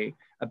like a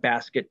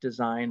basket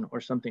design or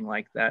something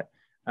like that.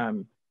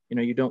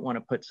 You don't want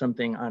to put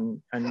something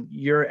on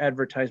your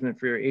advertisement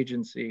for your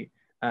agency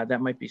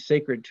that might be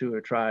sacred to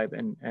a tribe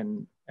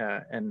and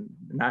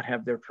not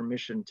have their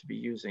permission to be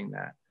using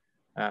that.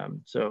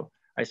 So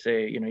I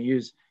say,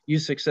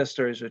 use success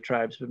stories with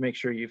tribes, but make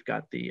sure you've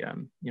got the,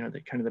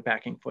 the kind of the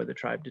backing for the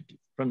tribe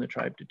from the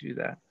tribe to do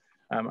that.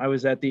 I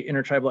was at the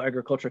Intertribal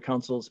Agriculture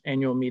Council's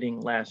annual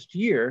meeting last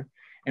year,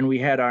 and we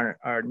had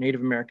our Native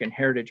American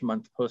Heritage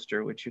Month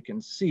poster, which you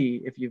can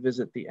see if you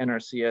visit the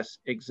NRCS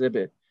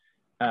exhibit,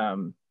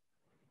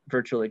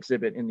 virtual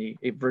exhibit in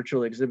a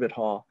virtual exhibit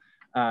hall.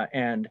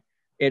 And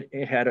it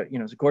had it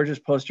was a gorgeous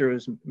poster. It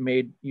was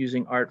made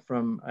using art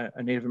from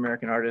a Native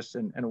American artist,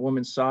 and a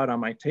woman saw it on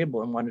my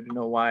table and wanted to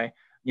know why,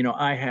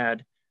 I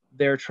had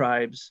their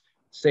tribe's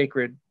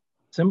sacred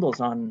symbols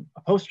on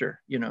a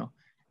poster,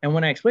 And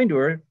when I explained to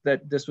her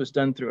that this was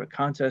done through a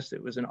contest,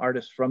 it was an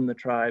artist from the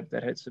tribe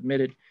that had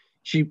submitted,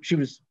 she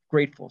was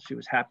grateful, she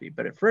was happy.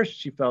 But at first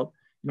she felt,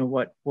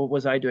 what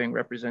was I doing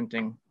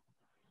representing,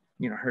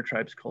 her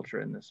tribe's culture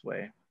in this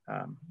way?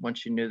 Once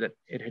she knew that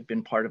it had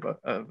been part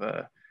of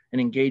an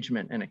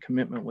engagement and a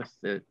commitment with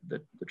the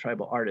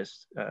tribal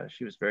artists,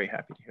 she was very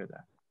happy to hear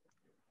that.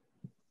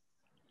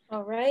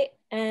 All right,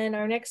 and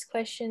our next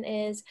question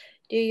is,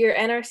 do your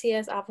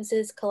NRCS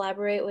offices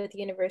collaborate with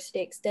university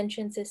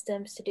extension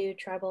systems to do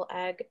tribal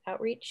ag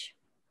outreach?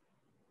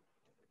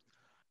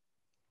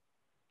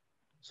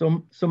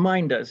 So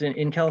mine does.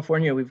 In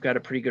California, we've got a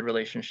pretty good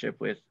relationship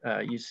with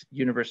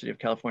University of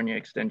California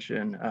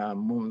Extension.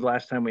 The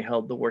last time we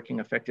held the Working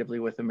Effectively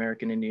with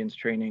American Indians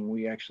training,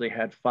 we actually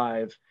had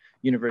 5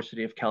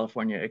 University of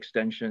California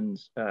Extension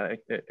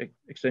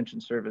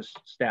Service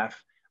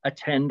staff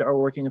attend our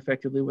Working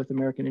Effectively with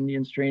American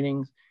Indians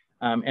trainings.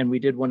 And we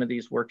did one of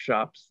these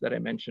workshops that I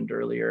mentioned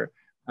earlier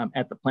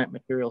at the Plant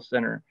Materials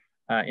Center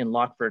in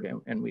Lockford,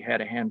 and we had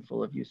a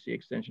handful of UC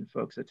Extension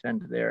folks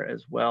attend there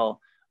as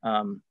well.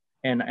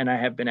 And I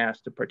have been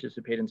asked to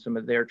participate in some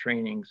of their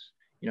trainings,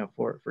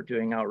 for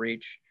doing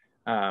outreach.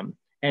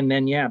 And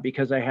then, yeah,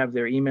 because I have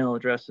their email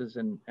addresses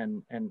and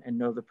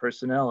know the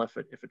personnel, if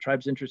a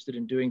tribe's interested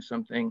in doing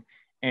something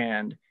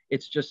and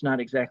it's just not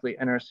exactly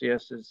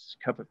NRCS's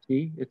cup of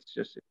tea, it's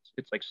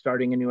like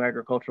starting a new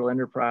agricultural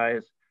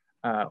enterprise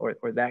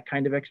or that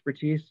kind of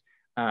expertise,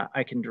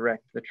 I can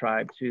direct the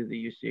tribe to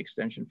the UC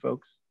Extension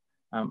folks.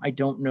 I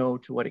don't know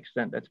to what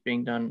extent that's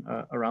being done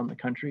around the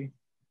country.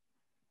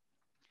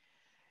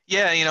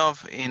 Yeah,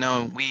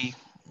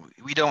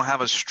 we don't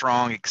have a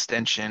strong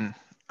extension,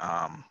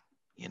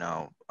 you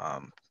know,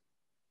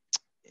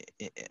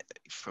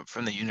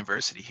 from the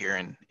university here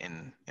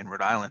in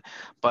Rhode Island.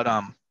 But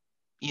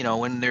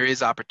when there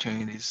is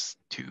opportunities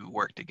to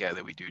work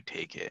together, we do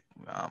take it.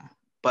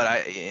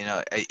 But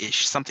it's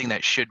something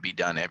that should be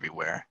done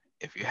everywhere.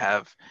 If you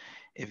have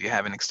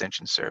an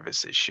extension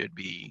service,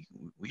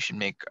 we should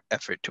make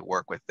effort to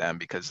work with them,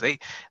 because they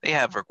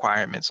have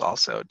requirements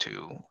also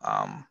to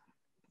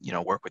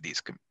work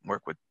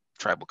with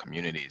tribal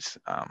communities,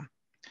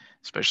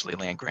 especially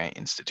land grant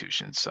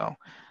institutions. So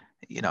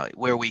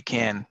where we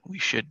can, we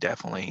should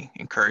definitely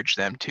encourage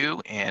them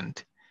to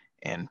and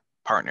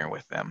partner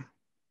with them.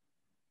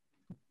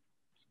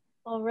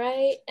 All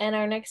right, and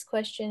our next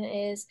question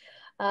is,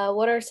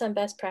 what are some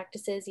best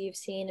practices you've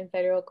seen in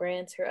federal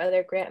grants or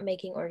other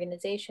grant-making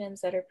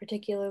organizations that are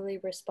particularly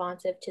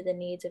responsive to the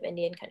needs of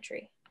Indian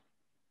country?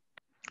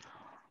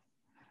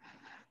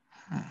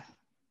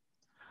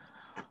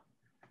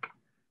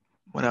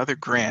 What other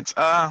grants?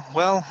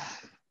 Well,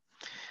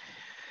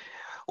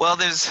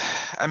 there's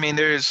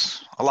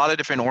a lot of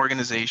different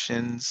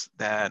organizations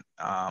that,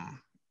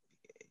 I'm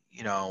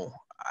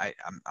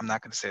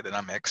not going to say that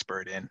I'm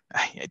expert in.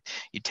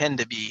 You tend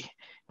to be,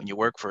 when you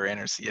work for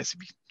NRCS,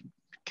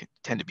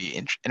 tend to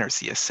be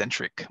NRCS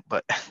centric,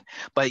 but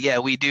yeah,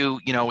 we do,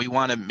 we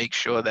want to make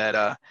sure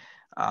that,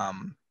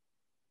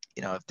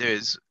 if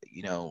there's,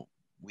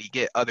 we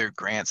get other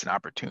grants and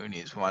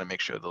opportunities, we want to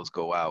make sure those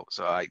go out.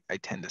 So I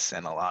tend to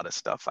send a lot of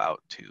stuff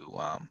out to,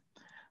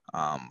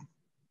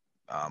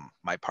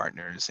 my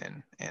partners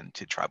and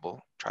to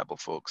tribal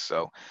folks.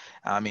 So,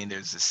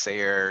 there's the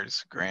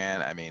SARES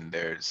grant.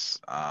 There's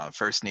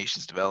First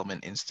Nations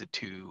Development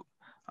Institute.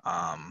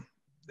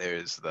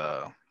 There's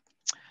the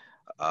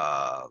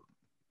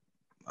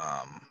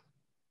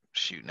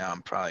shoot, now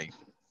I'm probably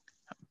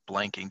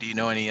blanking. Do you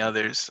know any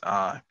others,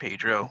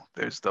 Pedro?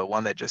 There's the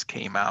one that just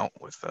came out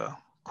with the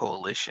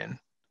coalition.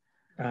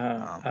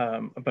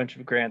 A bunch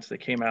of grants that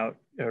came out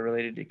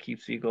related to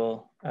Keep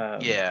Seagull.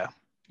 Yeah.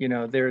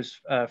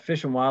 There's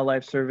Fish and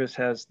Wildlife Service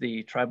has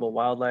the Tribal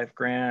Wildlife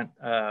Grant,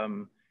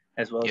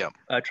 as well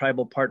as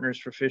Tribal Partners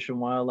for Fish and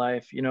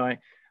Wildlife.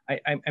 I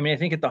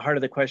think at the heart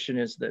of the question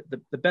is that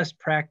the best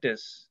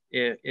practice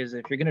is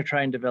if you're going to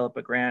try and develop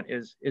a grant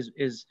is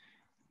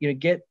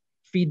get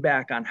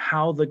feedback on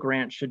how the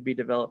grant should be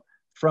developed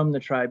from the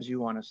tribes you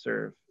want to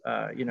serve.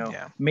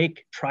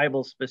 Make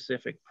tribal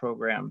specific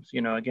programs.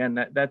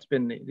 Again, that's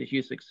been the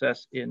huge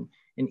success in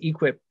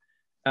EQIP.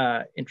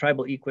 In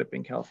tribal EQIP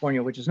in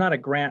California, which is not a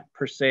grant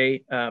per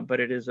se, but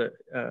it is a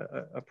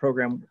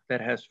program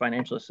that has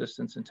financial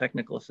assistance and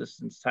technical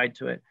assistance tied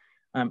to it.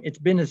 It's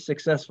been as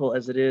successful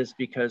as it is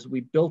because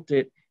we built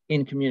it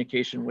in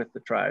communication with the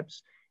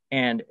tribes.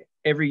 And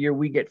every year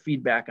we get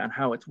feedback on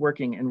how it's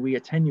working, and we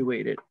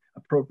attenuate it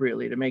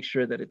appropriately to make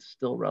sure that it's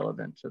still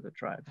relevant to the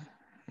tribes.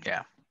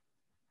 Yeah.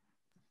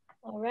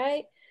 All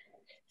right.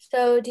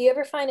 So do you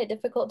ever find it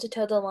difficult to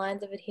toe the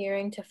lines of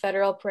adhering to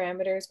federal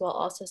parameters while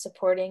also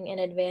supporting and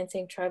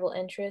advancing tribal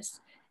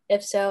interests?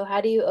 If so, how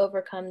do you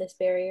overcome this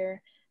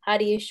barrier? How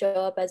do you show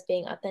up as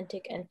being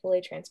authentic and fully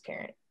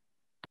transparent?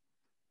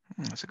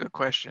 That's a good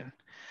question.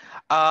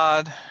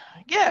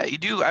 Yeah, you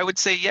do. I would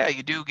say, yeah,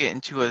 you do get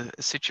into a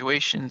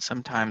situation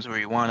sometimes where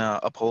you want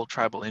to uphold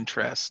tribal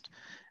interest,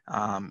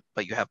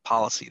 but you have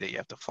policy that you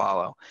have to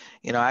follow.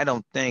 I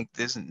don't think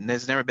there's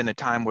never been a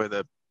time where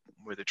the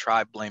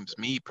tribe blames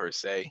me per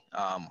se,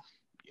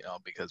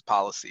 because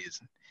policies,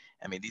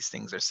 these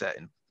things are set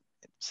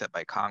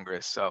by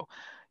Congress. So,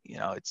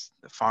 it's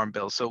the Farm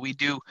Bill. So we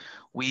do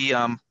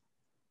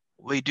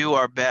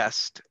our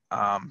best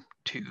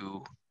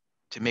to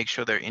make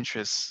sure their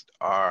interests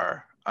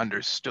are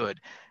understood.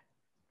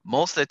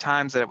 Most of the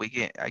times that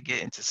I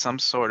get into some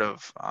sort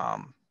of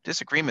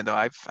disagreement, though,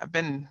 I've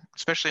been,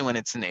 especially when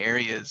it's in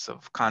areas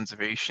of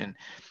conservation,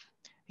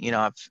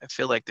 I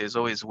feel like there's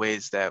always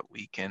ways that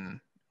we can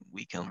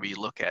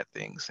relook at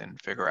things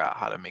and figure out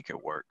how to make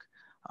it work.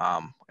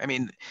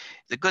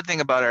 The good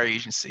thing about our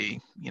agency,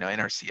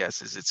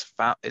 NRCS, is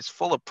it's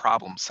full of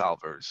problem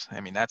solvers.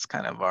 That's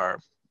kind of our,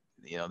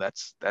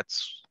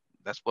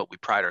 that's what we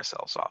pride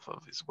ourselves off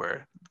of, is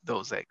where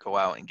those that go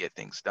out and get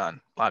things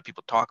done. A lot of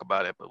people talk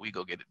about it, but we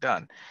go get it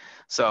done.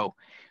 So,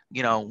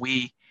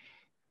 we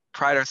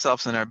pride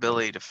ourselves in our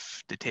ability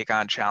to take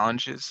on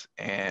challenges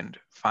and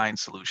find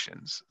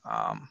solutions.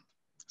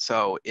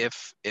 So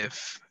if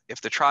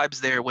the tribe's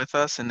there with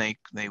us and they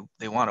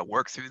want to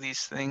work through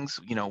these things,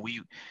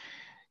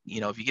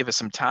 if you give us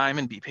some time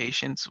and be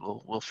patient,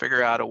 we'll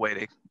figure out a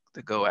way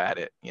to go at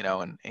it,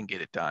 and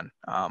get it done.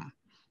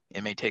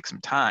 It may take some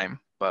time,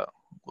 but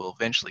we'll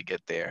eventually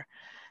get there.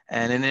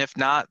 And then if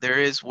not, there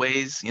is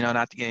ways,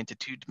 not to get into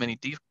too many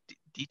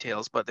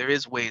details, but there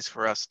is ways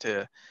for us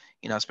to,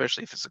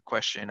 especially if it's a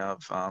question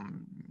of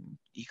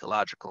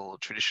ecological,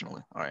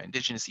 traditional, or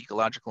indigenous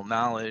ecological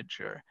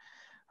knowledge, or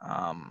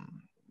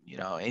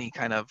any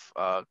kind of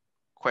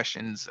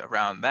questions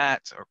around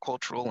that, or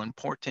cultural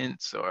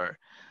importance, or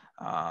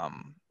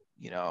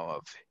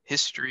of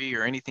history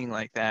or anything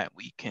like that,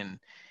 we can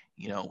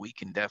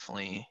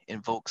definitely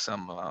invoke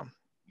some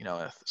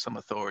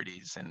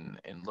authorities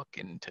and look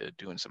into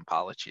doing some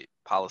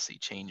policy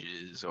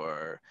changes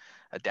or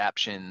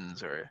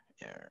adaptions, or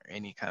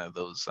any kind of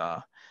those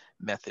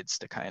methods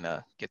to kind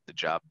of get the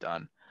job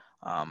done.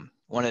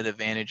 One of the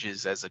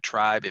advantages as a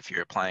tribe, if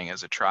you're applying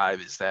as a tribe,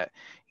 is that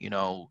you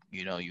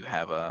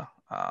have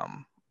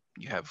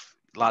you have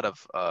a lot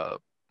of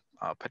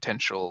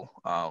potential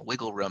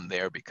wiggle room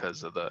there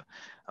because of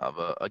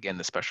again,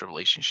 the special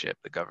relationship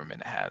the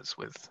government has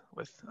with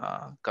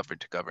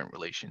government to government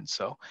relations.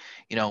 So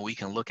we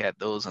can look at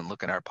those and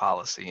look at our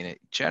policy, and it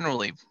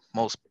generally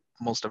most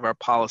of our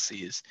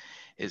policy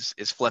is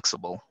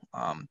flexible,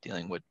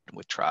 dealing with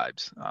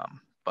tribes,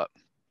 but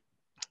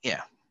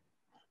yeah.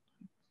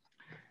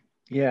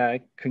 Yeah,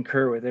 I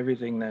concur with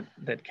everything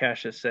that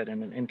Cassius said,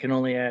 and can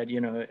only add,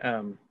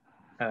 and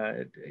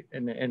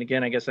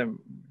again, I guess I'm,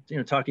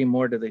 talking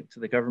more to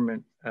the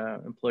government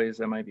employees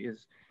that might be,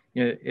 is,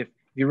 if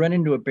you run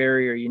into a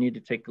barrier, you need to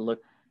take a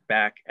look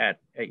back at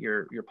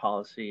your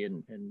policy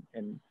and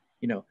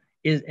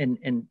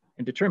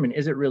determine,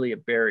 is it really a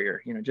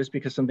barrier? Just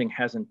because something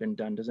hasn't been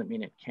done doesn't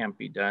mean it can't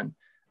be done.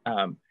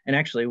 And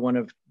actually,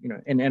 in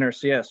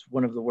NRCS,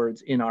 one of the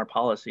words in our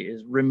policy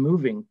is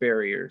removing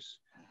barriers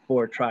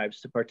for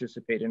tribes to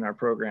participate in our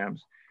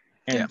programs.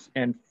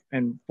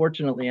 And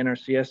fortunately,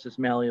 NRCS is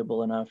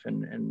malleable enough,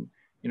 and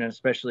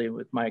especially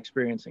with my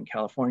experience in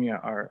California,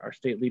 our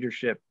state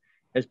leadership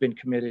has been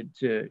committed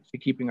to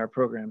keeping our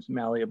programs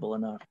malleable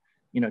enough,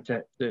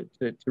 to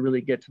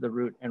really get to the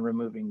root and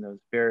removing those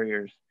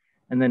barriers.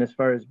 And then as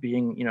far as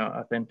being,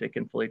 authentic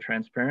and fully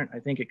transparent, I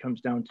think it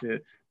comes down to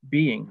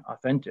being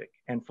authentic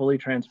and fully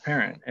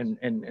transparent,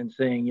 and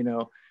saying,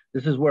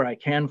 this is where I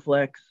can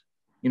flex,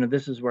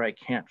 this is where I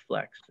can't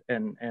flex,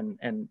 and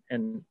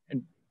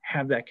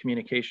have that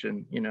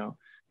communication,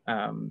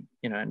 and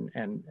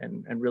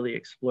really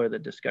explore the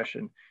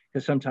discussion,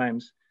 because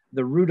sometimes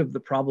the root of the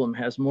problem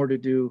has more to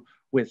do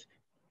with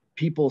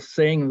people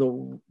saying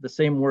the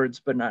same words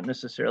but not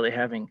necessarily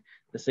having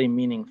the same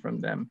meaning from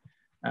them,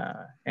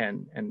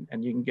 and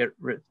you can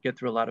get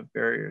through a lot of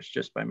barriers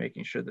just by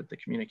making sure that the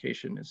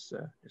communication is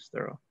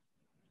thorough.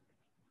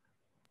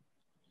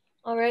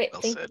 All right,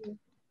 Well thank said. you.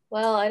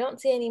 Well, I don't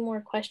see any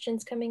more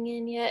questions coming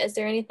in yet. Is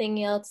there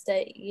anything else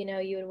that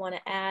you would want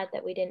to add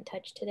that we didn't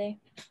touch today?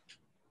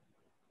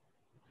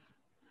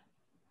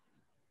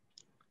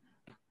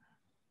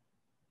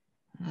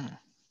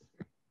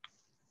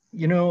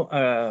 To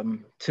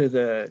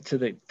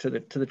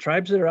the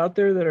tribes that are out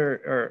there that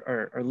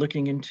are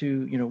looking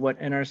into what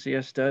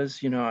NRCS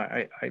does,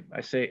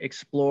 I say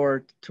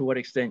explore to what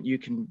extent you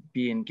can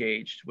be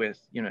engaged with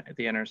the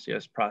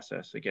NRCS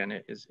process.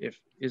 Again,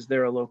 is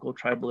there a local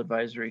tribal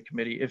advisory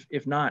committee?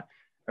 If not,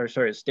 or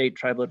sorry, a state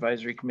tribal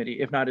advisory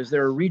committee. If not, is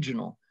there a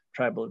regional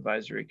tribal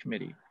advisory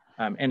committee?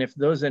 And if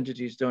those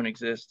entities don't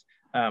exist,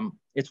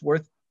 it's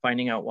worth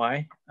finding out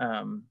why.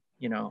 I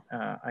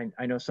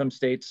know some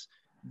states,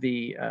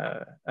 the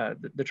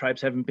tribes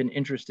haven't been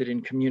interested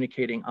in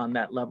communicating on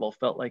that level,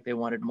 felt like they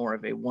wanted more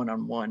of a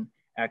one-on-one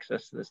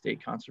access to the state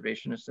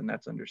conservationists, and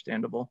that's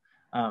understandable.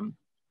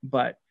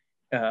 But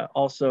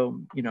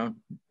also,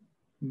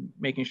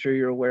 making sure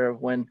you're aware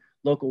of when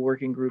local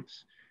working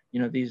groups,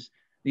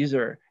 these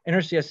are,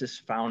 NRCS is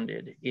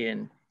founded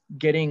in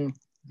getting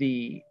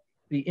the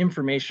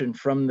information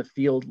from the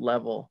field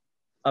level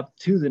up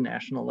to the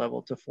national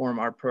level to form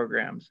our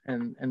programs.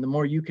 And the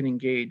more you can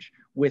engage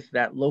with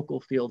that local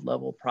field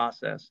level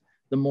process,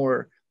 the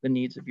more the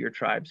needs of your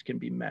tribes can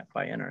be met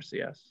by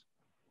NRCS.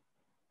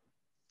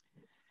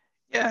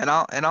 Yeah,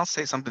 and I'll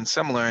say something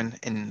similar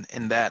in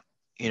that,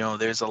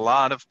 there's a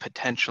lot of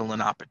potential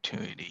and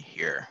opportunity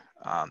here.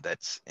 And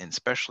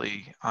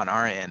especially on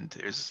our end,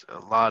 there's a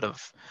lot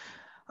of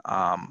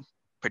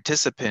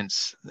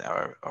participants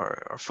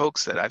or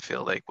folks that I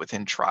feel like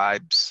within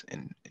tribes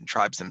and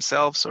tribes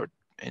themselves, or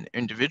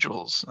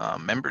individuals,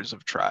 members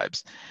of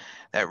tribes,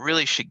 that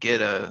really should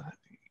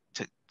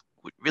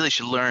really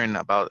should learn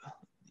about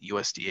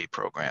USDA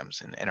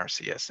programs and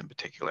NRCS in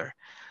particular.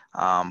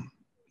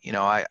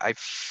 I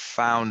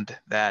found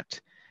that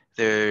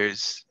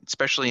there's,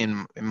 especially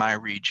in my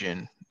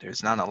region,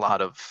 there's not a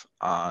lot of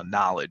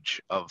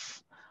knowledge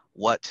of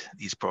what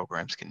these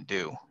programs can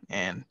do,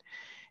 and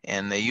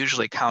they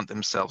usually count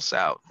themselves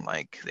out.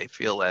 Like they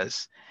feel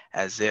as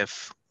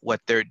if what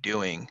they're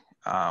doing,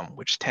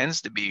 which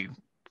tends to be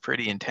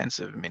pretty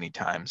intensive many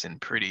times and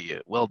pretty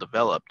well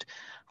developed,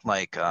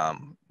 like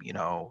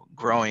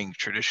growing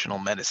traditional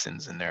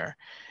medicines at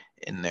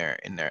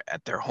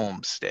their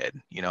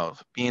homestead,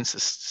 being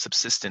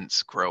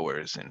subsistence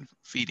growers and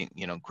feeding,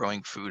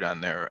 growing food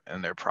on their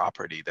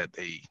property that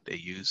they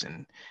use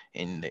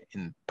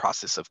in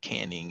process of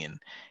canning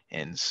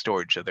and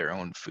storage of their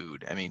own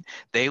food. I mean,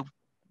 they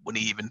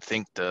wouldn't even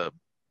think to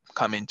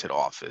come into the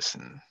office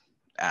and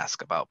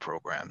ask about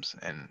programs,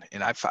 and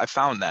I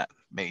found that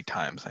many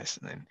times.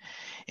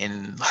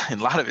 And a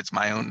lot of it's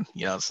my own,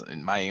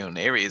 in my own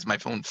areas, my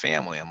own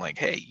family. I'm like,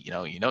 hey,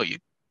 you're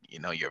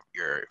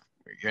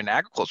an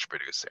agriculture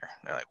producer.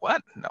 They're like,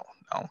 what? No.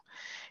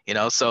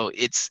 So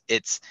it's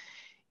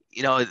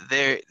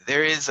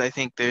there is, I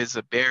think there's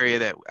a barrier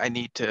that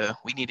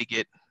we need to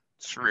get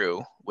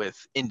through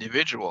with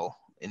individual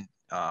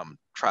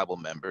tribal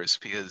members,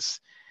 because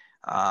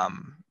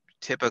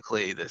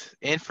typically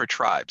and for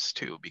tribes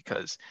too,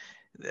 because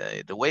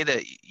the way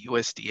that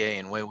USDA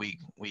and way we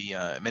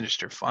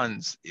administer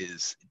funds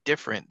is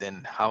different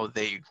than how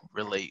they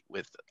relate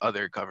with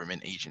other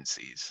government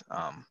agencies,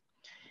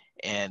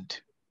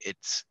 and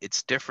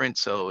it's different.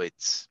 So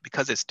it's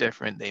because it's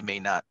different, they may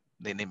not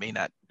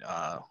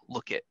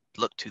look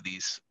to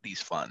these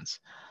funds.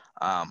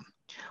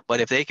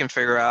 But if they can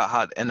figure out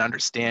how and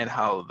understand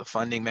how the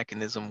funding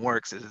mechanism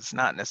works, is it's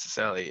not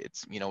necessarily,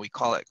 we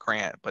call it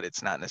grant, but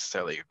it's not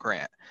necessarily a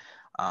grant.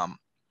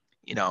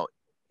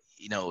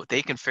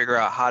 They can figure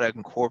out how to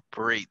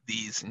incorporate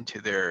these into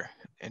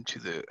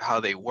how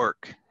they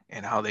work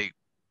and how they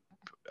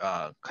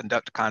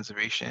conduct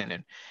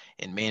conservation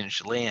and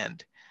manage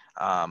land.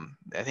 I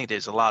think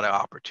there's a lot of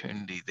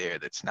opportunity there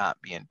that's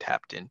not being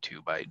tapped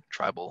into by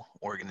tribal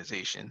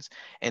organizations.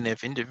 And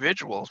if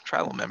individual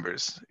tribal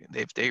members,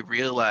 if they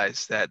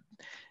realize that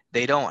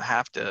they don't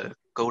have to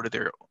go to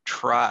their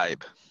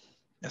tribe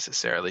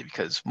necessarily,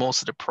 because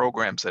most of the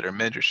programs that are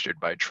administered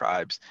by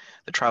tribes,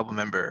 the tribal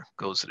member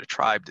goes to the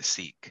tribe to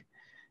seek.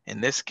 In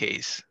this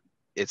case,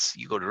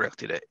 you go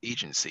directly to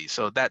agency.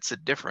 So that's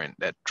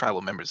that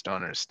tribal members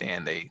don't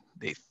understand. They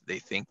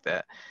think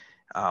that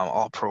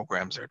all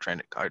programs are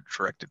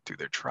directed through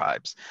their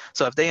tribes.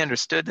 So if they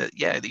understood that,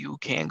 yeah, you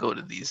can go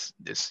to this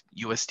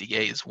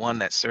USDA is one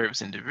that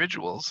serves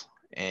individuals,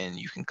 and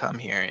you can come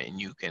here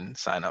and you can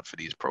sign up for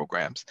these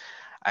programs,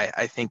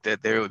 I think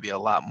that there would be a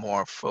lot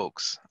more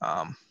folks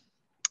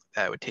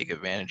that would take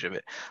advantage of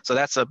it. So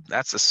that's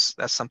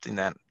something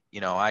that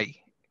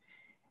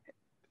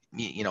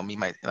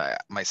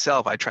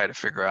myself, I try to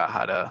figure out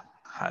how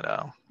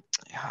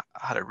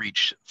to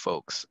reach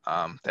folks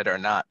that are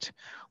not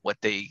what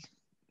they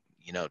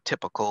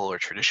typical or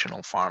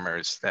traditional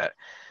farmers that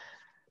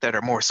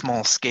are more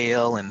small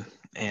scale, and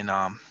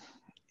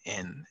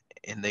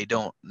they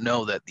don't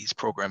know that these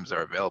programs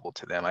are available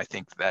to them. I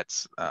think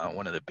that's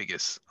one of the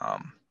biggest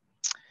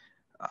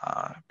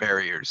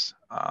barriers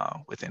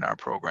within our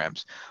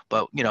programs.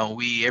 But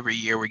every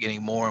year we're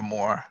getting more and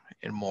more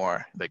and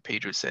more, like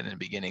Pedro said in the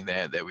beginning,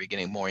 that we're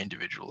getting more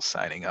individuals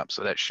signing up.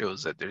 So that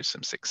shows that there's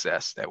some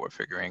success, that we're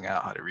figuring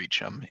out how to reach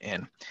them,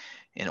 and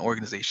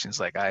organizations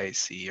like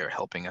IAC are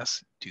helping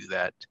us do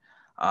that.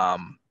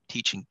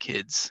 Teaching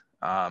kids,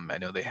 I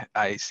know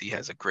IAC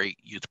has a great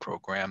youth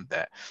program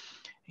that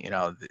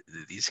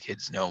these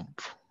kids know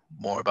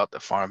more about the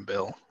Farm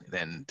Bill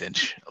than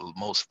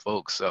most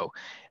folks. So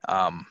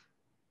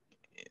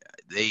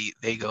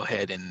they go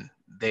ahead and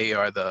they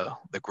are the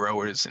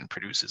growers and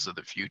producers of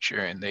the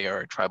future, and they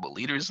are tribal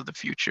leaders of the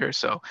future.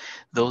 So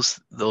those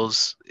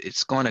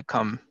it's going to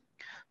come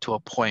to a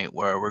point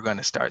where we're going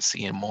to start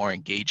seeing more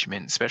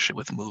engagement, especially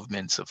with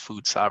movements of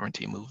food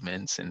sovereignty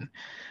movements and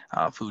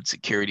food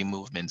security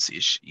movements.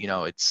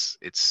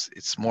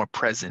 It's more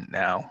present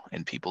now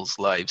in people's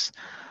lives.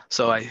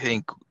 So I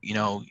think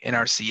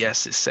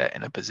NRCS is set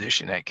in a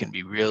position that can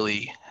be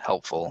really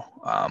helpful.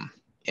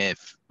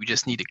 If we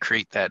just need to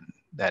create that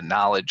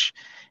knowledge,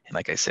 and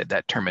like I said,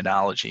 that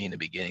terminology in the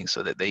beginning,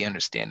 so that they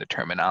understand the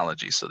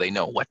terminology, so they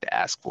know what to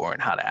ask for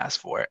and how to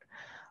ask for it,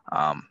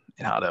 and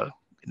how to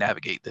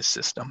navigate this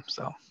system.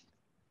 So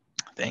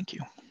thank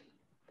you.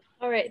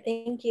 All right,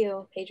 thank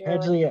you, Pedro.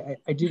 Actually,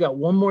 I do got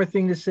one more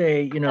thing to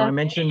say. I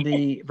mentioned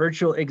the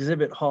virtual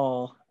exhibit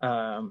hall.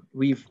 And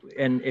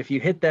if you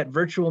hit that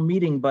virtual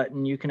meeting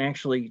button, you can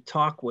actually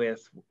talk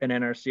with an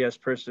NRCS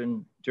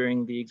person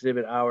during the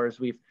exhibit hours.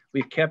 We've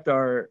kept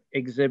our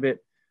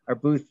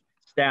booth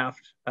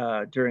staffed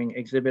during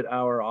exhibit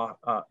hour,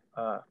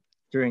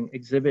 during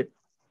exhibit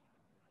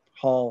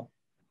hall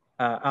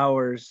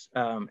hours,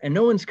 and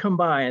no one's come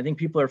by. I think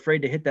people are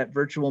afraid to hit that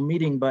virtual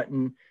meeting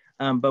button.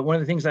 But one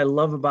of the things I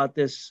love about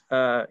this,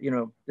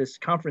 this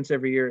conference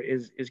every year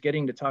is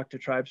getting to talk to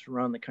tribes from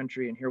around the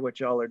country and hear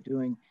what y'all are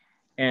doing.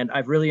 And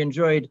I've really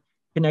enjoyed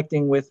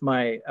connecting with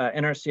my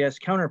NRCS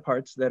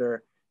counterparts that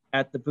are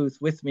at the booth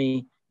with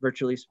me,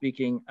 virtually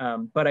speaking.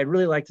 But I'd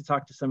really like to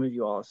talk to some of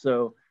you all.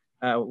 So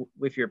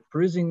if you're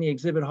perusing the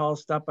exhibit hall,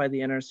 stop by the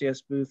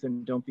NRCS booth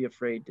and don't be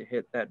afraid to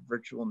hit that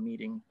virtual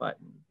meeting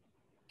button.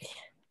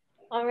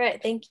 All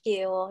right, thank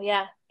you. Well,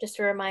 yeah, just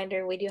a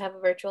reminder, we do have a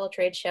virtual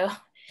trade show.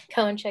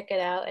 Go and check it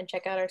out, and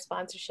check out our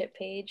sponsorship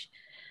page.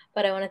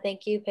 But I want to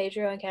thank you,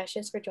 Pedro and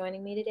Cassius, for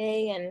joining me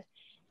today, and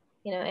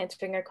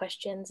answering our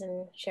questions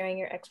and sharing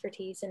your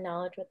expertise and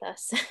knowledge with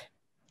us.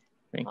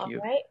 Thank you.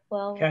 All right.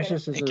 Well,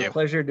 Cassius, it's a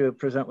pleasure to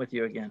present with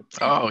you again.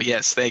 Oh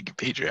yes, thank you,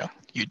 Pedro.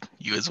 You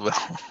as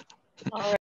well. All right.